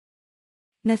steps.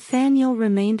 Nathaniel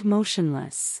remained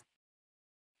motionless.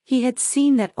 He had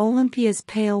seen that Olympia's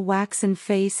pale waxen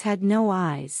face had no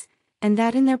eyes, and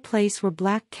that in their place were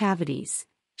black cavities.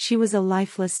 She was a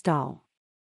lifeless doll.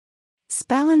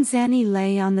 Spallanzani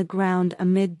lay on the ground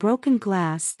amid broken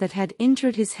glass that had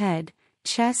injured his head,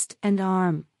 chest and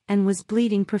arm, and was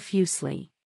bleeding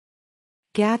profusely.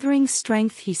 Gathering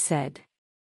strength, he said,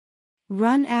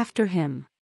 "Run after him."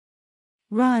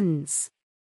 Runs.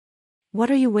 What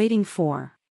are you waiting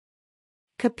for?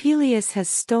 Coppelius has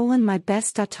stolen my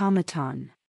best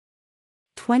automaton.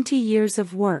 20 years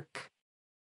of work.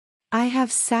 I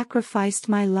have sacrificed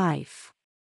my life.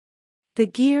 The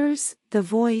gears, the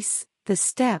voice, the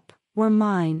step, were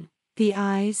mine, the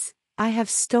eyes, I have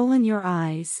stolen your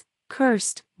eyes,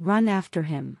 cursed, run after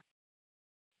him.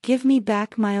 Give me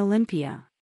back my Olympia.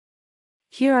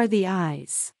 Here are the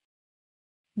eyes.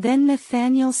 Then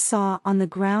Nathaniel saw on the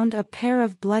ground a pair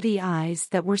of bloody eyes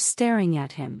that were staring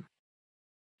at him.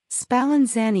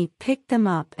 Spallanzani picked them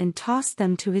up and tossed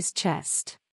them to his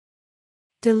chest.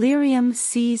 Delirium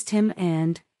seized him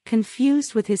and,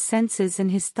 confused with his senses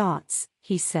and his thoughts,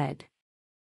 he said,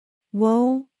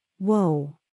 "Woe,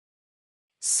 woe.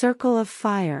 Circle of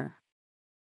fire.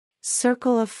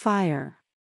 Circle of fire.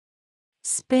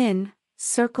 Spin,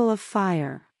 circle of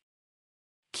fire.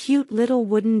 Cute little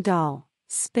wooden doll,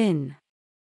 spin.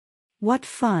 What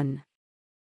fun."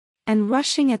 And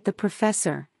rushing at the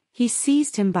professor, he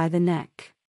seized him by the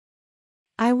neck.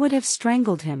 I would have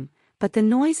strangled him, but the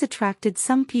noise attracted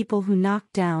some people who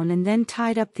knocked down and then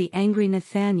tied up the angry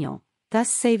Nathaniel, thus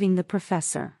saving the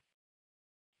professor.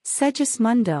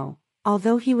 Segismundo,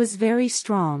 although he was very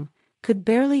strong, could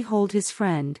barely hold his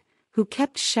friend, who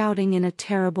kept shouting in a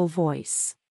terrible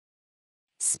voice.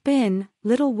 "Spin,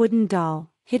 little wooden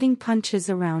doll," hitting punches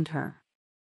around her.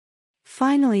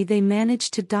 Finally they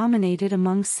managed to dominate it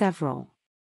among several.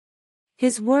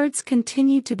 His words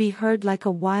continued to be heard like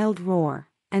a wild roar,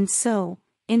 and so,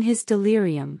 in his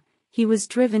delirium, he was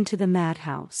driven to the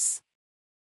madhouse.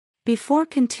 Before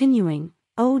continuing,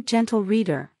 O gentle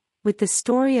reader, with the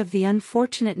story of the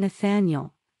unfortunate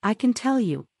Nathaniel, I can tell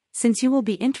you, since you will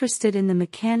be interested in the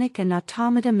mechanic and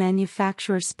automata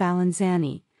manufacturer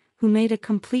Spallanzani, who made a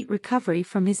complete recovery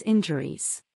from his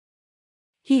injuries.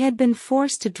 He had been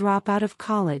forced to drop out of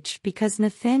college because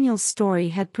Nathaniel's story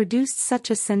had produced such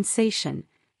a sensation,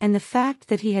 and the fact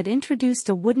that he had introduced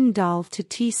a wooden doll to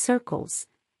tea circles,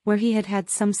 where he had had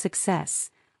some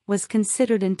success, was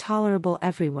considered intolerable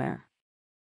everywhere.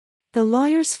 The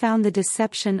lawyers found the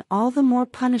deception all the more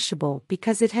punishable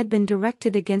because it had been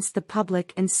directed against the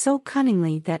public and so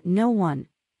cunningly that no one,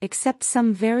 except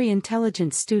some very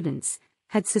intelligent students,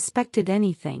 had suspected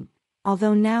anything,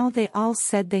 although now they all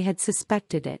said they had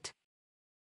suspected it.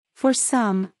 For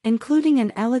some, including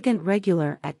an elegant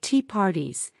regular at tea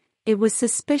parties, it was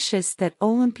suspicious that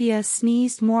Olympia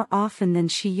sneezed more often than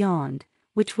she yawned,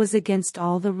 which was against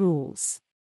all the rules.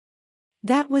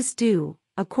 That was due,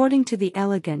 according to the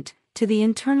elegant, to the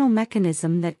internal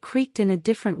mechanism that creaked in a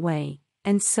different way,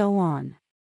 and so on.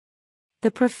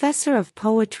 The professor of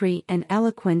poetry and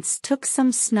eloquence took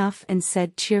some snuff and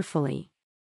said cheerfully,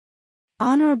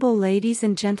 "Honorable ladies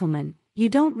and gentlemen, you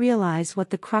don't realize what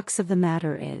the crux of the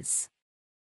matter is.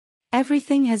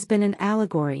 Everything has been an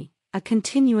allegory, a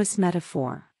continuous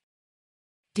metaphor.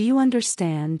 Do you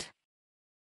understand?"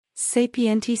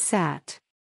 Sapienti sat.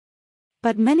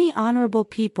 But many honorable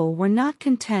people were not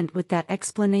content with that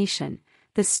explanation.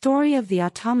 The story of the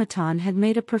automaton had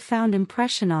made a profound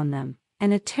impression on them,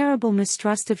 and a terrible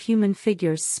mistrust of human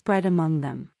figures spread among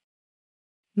them.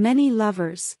 Many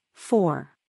lovers,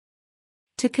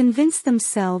 to convince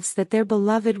themselves that their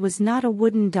beloved was not a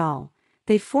wooden doll,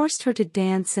 they forced her to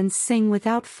dance and sing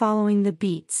without following the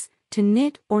beats, to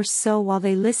knit or sew while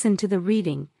they listened to the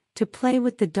reading, to play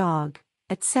with the dog,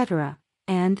 etc.,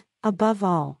 and, above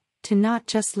all, to not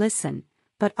just listen,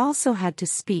 but also had to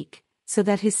speak, so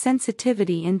that his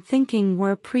sensitivity and thinking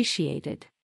were appreciated.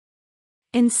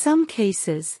 In some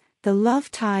cases, the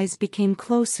love ties became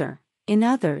closer, in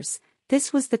others,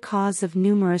 this was the cause of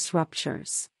numerous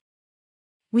ruptures.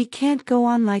 "We can't go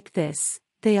on like this,"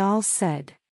 they all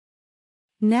said.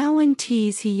 Now in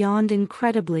teas he yawned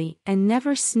incredibly and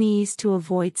never sneezed to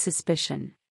avoid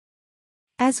suspicion.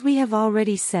 As we have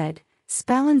already said,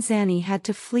 Spallanzani had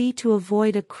to flee to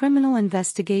avoid a criminal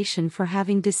investigation for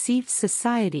having deceived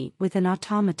society with an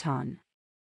automaton.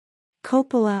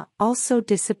 Coppola also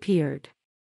disappeared.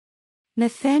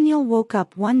 Nathaniel woke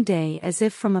up one day as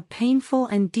if from a painful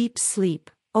and deep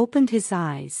sleep, opened his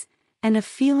eyes, and a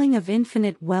feeling of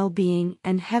infinite well-being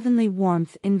and heavenly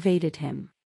warmth invaded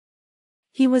him.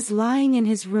 He was lying in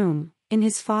his room, in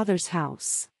his father's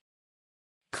house.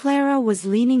 Clara was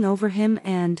leaning over him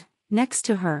and, next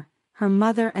to her, her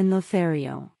mother and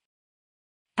Lothario.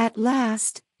 At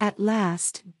last,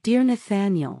 dear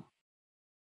Nathaniel.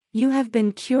 You have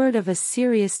been cured of a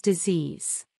serious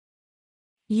disease.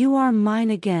 You are mine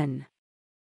again."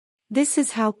 This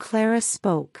is how Clara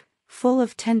spoke, full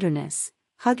of tenderness,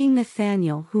 hugging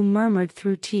Nathaniel, who murmured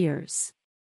through tears,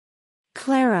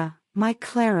 "Clara, my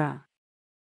Clara."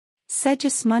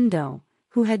 Segismundo,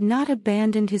 who had not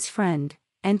abandoned his friend,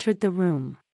 entered the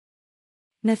room.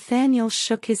 Nathaniel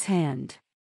shook his hand.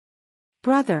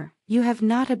 "Brother, you have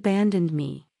not abandoned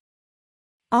me."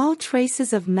 All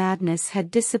traces of madness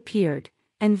had disappeared,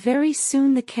 and very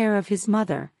soon the care of his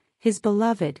mother, his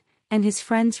beloved, and his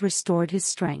friends restored his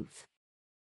strength.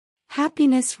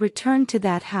 Happiness returned to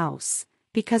that house,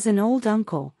 because an old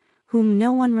uncle, whom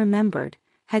no one remembered,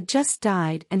 had just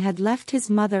died and had left his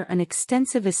mother an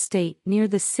extensive estate near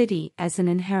the city as an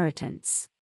inheritance.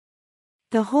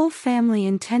 The whole family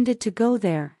intended to go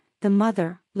there, the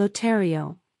mother,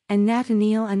 Lothario, and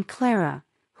Nathaniel and Clara,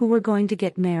 who were going to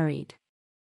get married.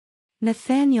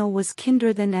 Nathaniel was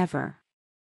kinder than ever.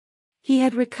 He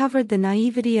had recovered the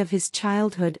naivety of his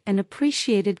childhood and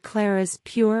appreciated Clara's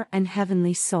pure and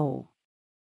heavenly soul.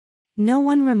 No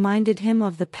one reminded him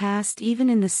of the past even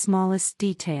in the smallest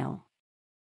detail.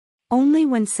 Only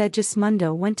when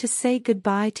Segismundo went to say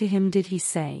goodbye to him did he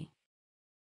say,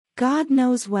 "God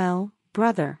knows well,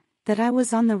 brother, that I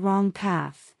was on the wrong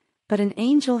path, but an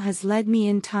angel has led me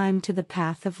in time to the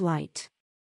path of light.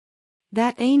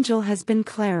 That angel has been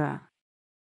Clara."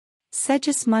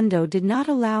 Segismundo did not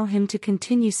allow him to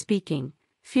continue speaking,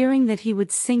 fearing that he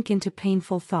would sink into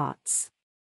painful thoughts.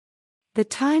 The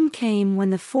time came when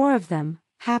the four of them,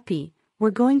 happy,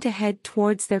 were going to head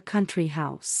towards their country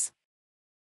house.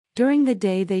 During the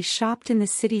day they shopped in the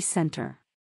city center.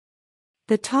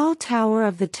 The tall tower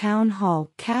of the town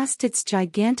hall cast its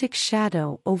gigantic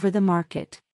shadow over the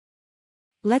market.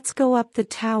 "Let's go up the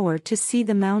tower to see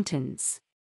the mountains,"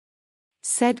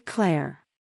 said Claire.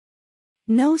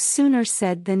 No sooner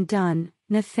said than done.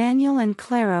 Nathaniel and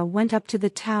Clara went up to the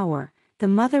tower, the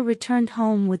mother returned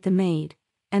home with the maid,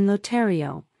 and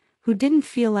Lothario, who didn't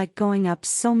feel like going up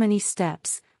so many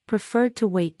steps, preferred to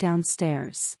wait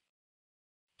downstairs.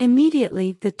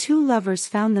 Immediately the two lovers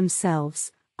found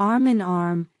themselves, arm in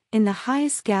arm, in the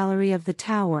highest gallery of the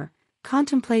tower,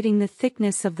 contemplating the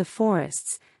thickness of the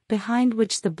forests, behind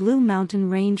which the blue mountain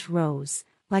range rose,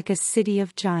 like a city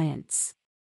of giants.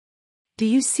 "Do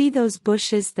you see those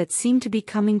bushes that seem to be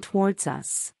coming towards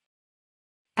us?"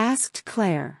 asked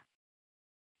Claire.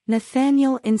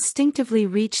 Nathaniel instinctively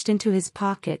reached into his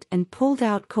pocket and pulled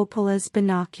out Coppola's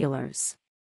binoculars.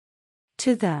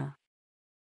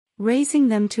 Raising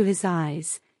them to his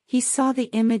eyes, he saw the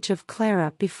image of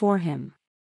Clara before him.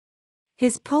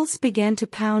 His pulse began to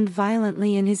pound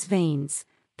violently in his veins.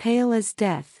 Pale as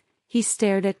death, he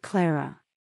stared at Clara.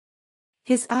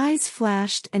 His eyes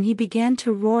flashed and he began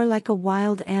to roar like a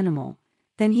wild animal.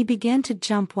 Then he began to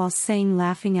jump while saying,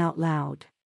 laughing out loud,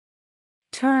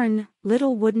 "Turn,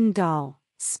 little wooden doll,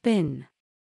 spin."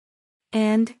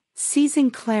 And,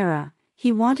 seizing Clara,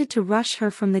 he wanted to rush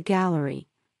her from the gallery,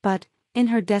 but, in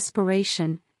her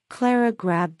desperation, Clara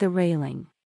grabbed the railing.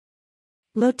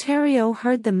 Lothario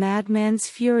heard the madman's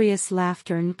furious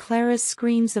laughter and Clara's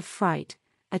screams of fright.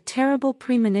 A terrible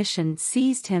premonition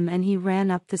seized him and he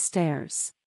ran up the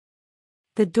stairs.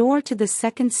 The door to the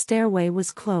second stairway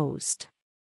was closed.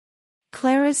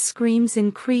 Clara's screams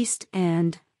increased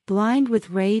and, blind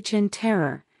with rage and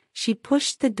terror, she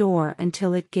pushed the door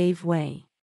until it gave way.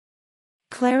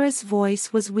 Clara's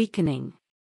voice was weakening.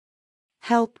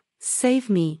 "Help, save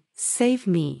me, save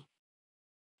me."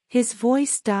 His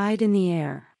voice died in the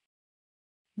air.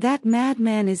 "That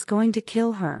madman is going to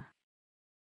kill her,"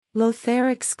 Lothair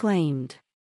exclaimed.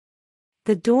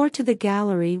 The door to the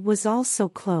gallery was also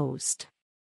closed.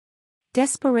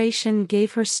 Desperation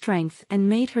gave her strength and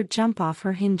made her jump off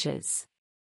her hinges.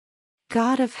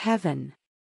 God of heaven!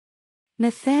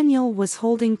 Nathaniel was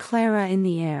holding Clara in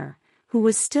the air, who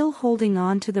was still holding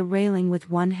on to the railing with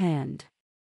one hand.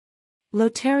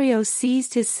 Lothario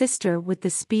seized his sister with the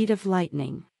speed of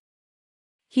lightning.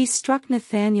 He struck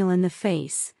Nathaniel in the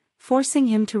face, forcing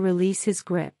him to release his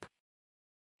grip.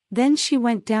 Then she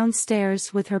went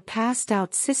downstairs with her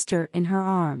passed-out sister in her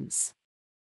arms.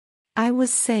 I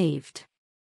was saved.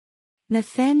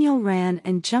 Nathaniel ran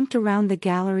and jumped around the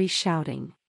gallery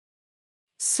shouting,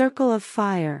 "Circle of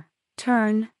fire,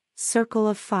 turn, circle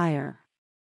of fire."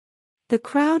 The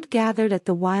crowd gathered at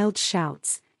the wild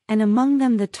shouts, and among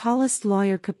them the tallest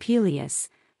lawyer Coppelius,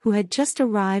 who had just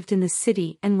arrived in the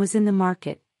city and was in the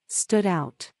market, stood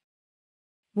out.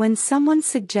 When someone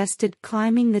suggested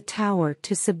climbing the tower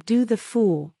to subdue the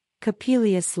fool,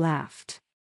 Coppelius laughed.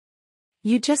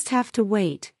 "You just have to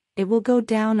wait, it will go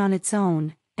down on its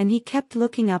own," and he kept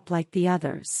looking up like the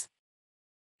others.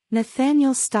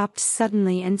 Nathaniel stopped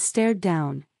suddenly and stared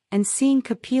down, and seeing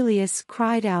Coppelius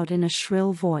cried out in a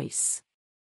shrill voice,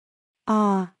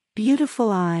 "Ah, beautiful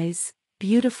eyes,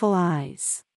 beautiful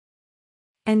eyes,"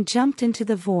 and jumped into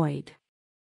the void.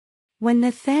 When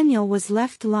Nathaniel was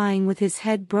left lying with his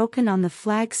head broken on the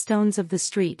flagstones of the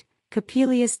street,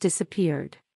 Coppelius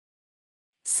disappeared.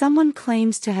 Someone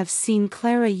claims to have seen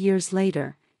Clara years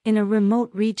later, in a remote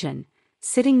region,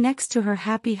 sitting next to her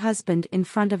happy husband in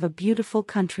front of a beautiful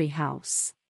country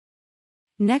house.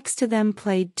 Next to them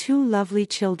played two lovely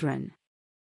children.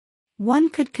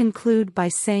 One could conclude by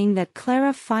saying that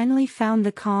Clara finally found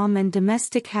the calm and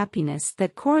domestic happiness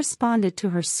that corresponded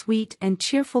to her sweet and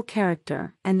cheerful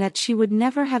character, and that she would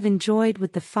never have enjoyed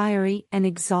with the fiery and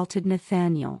exalted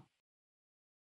Nathaniel.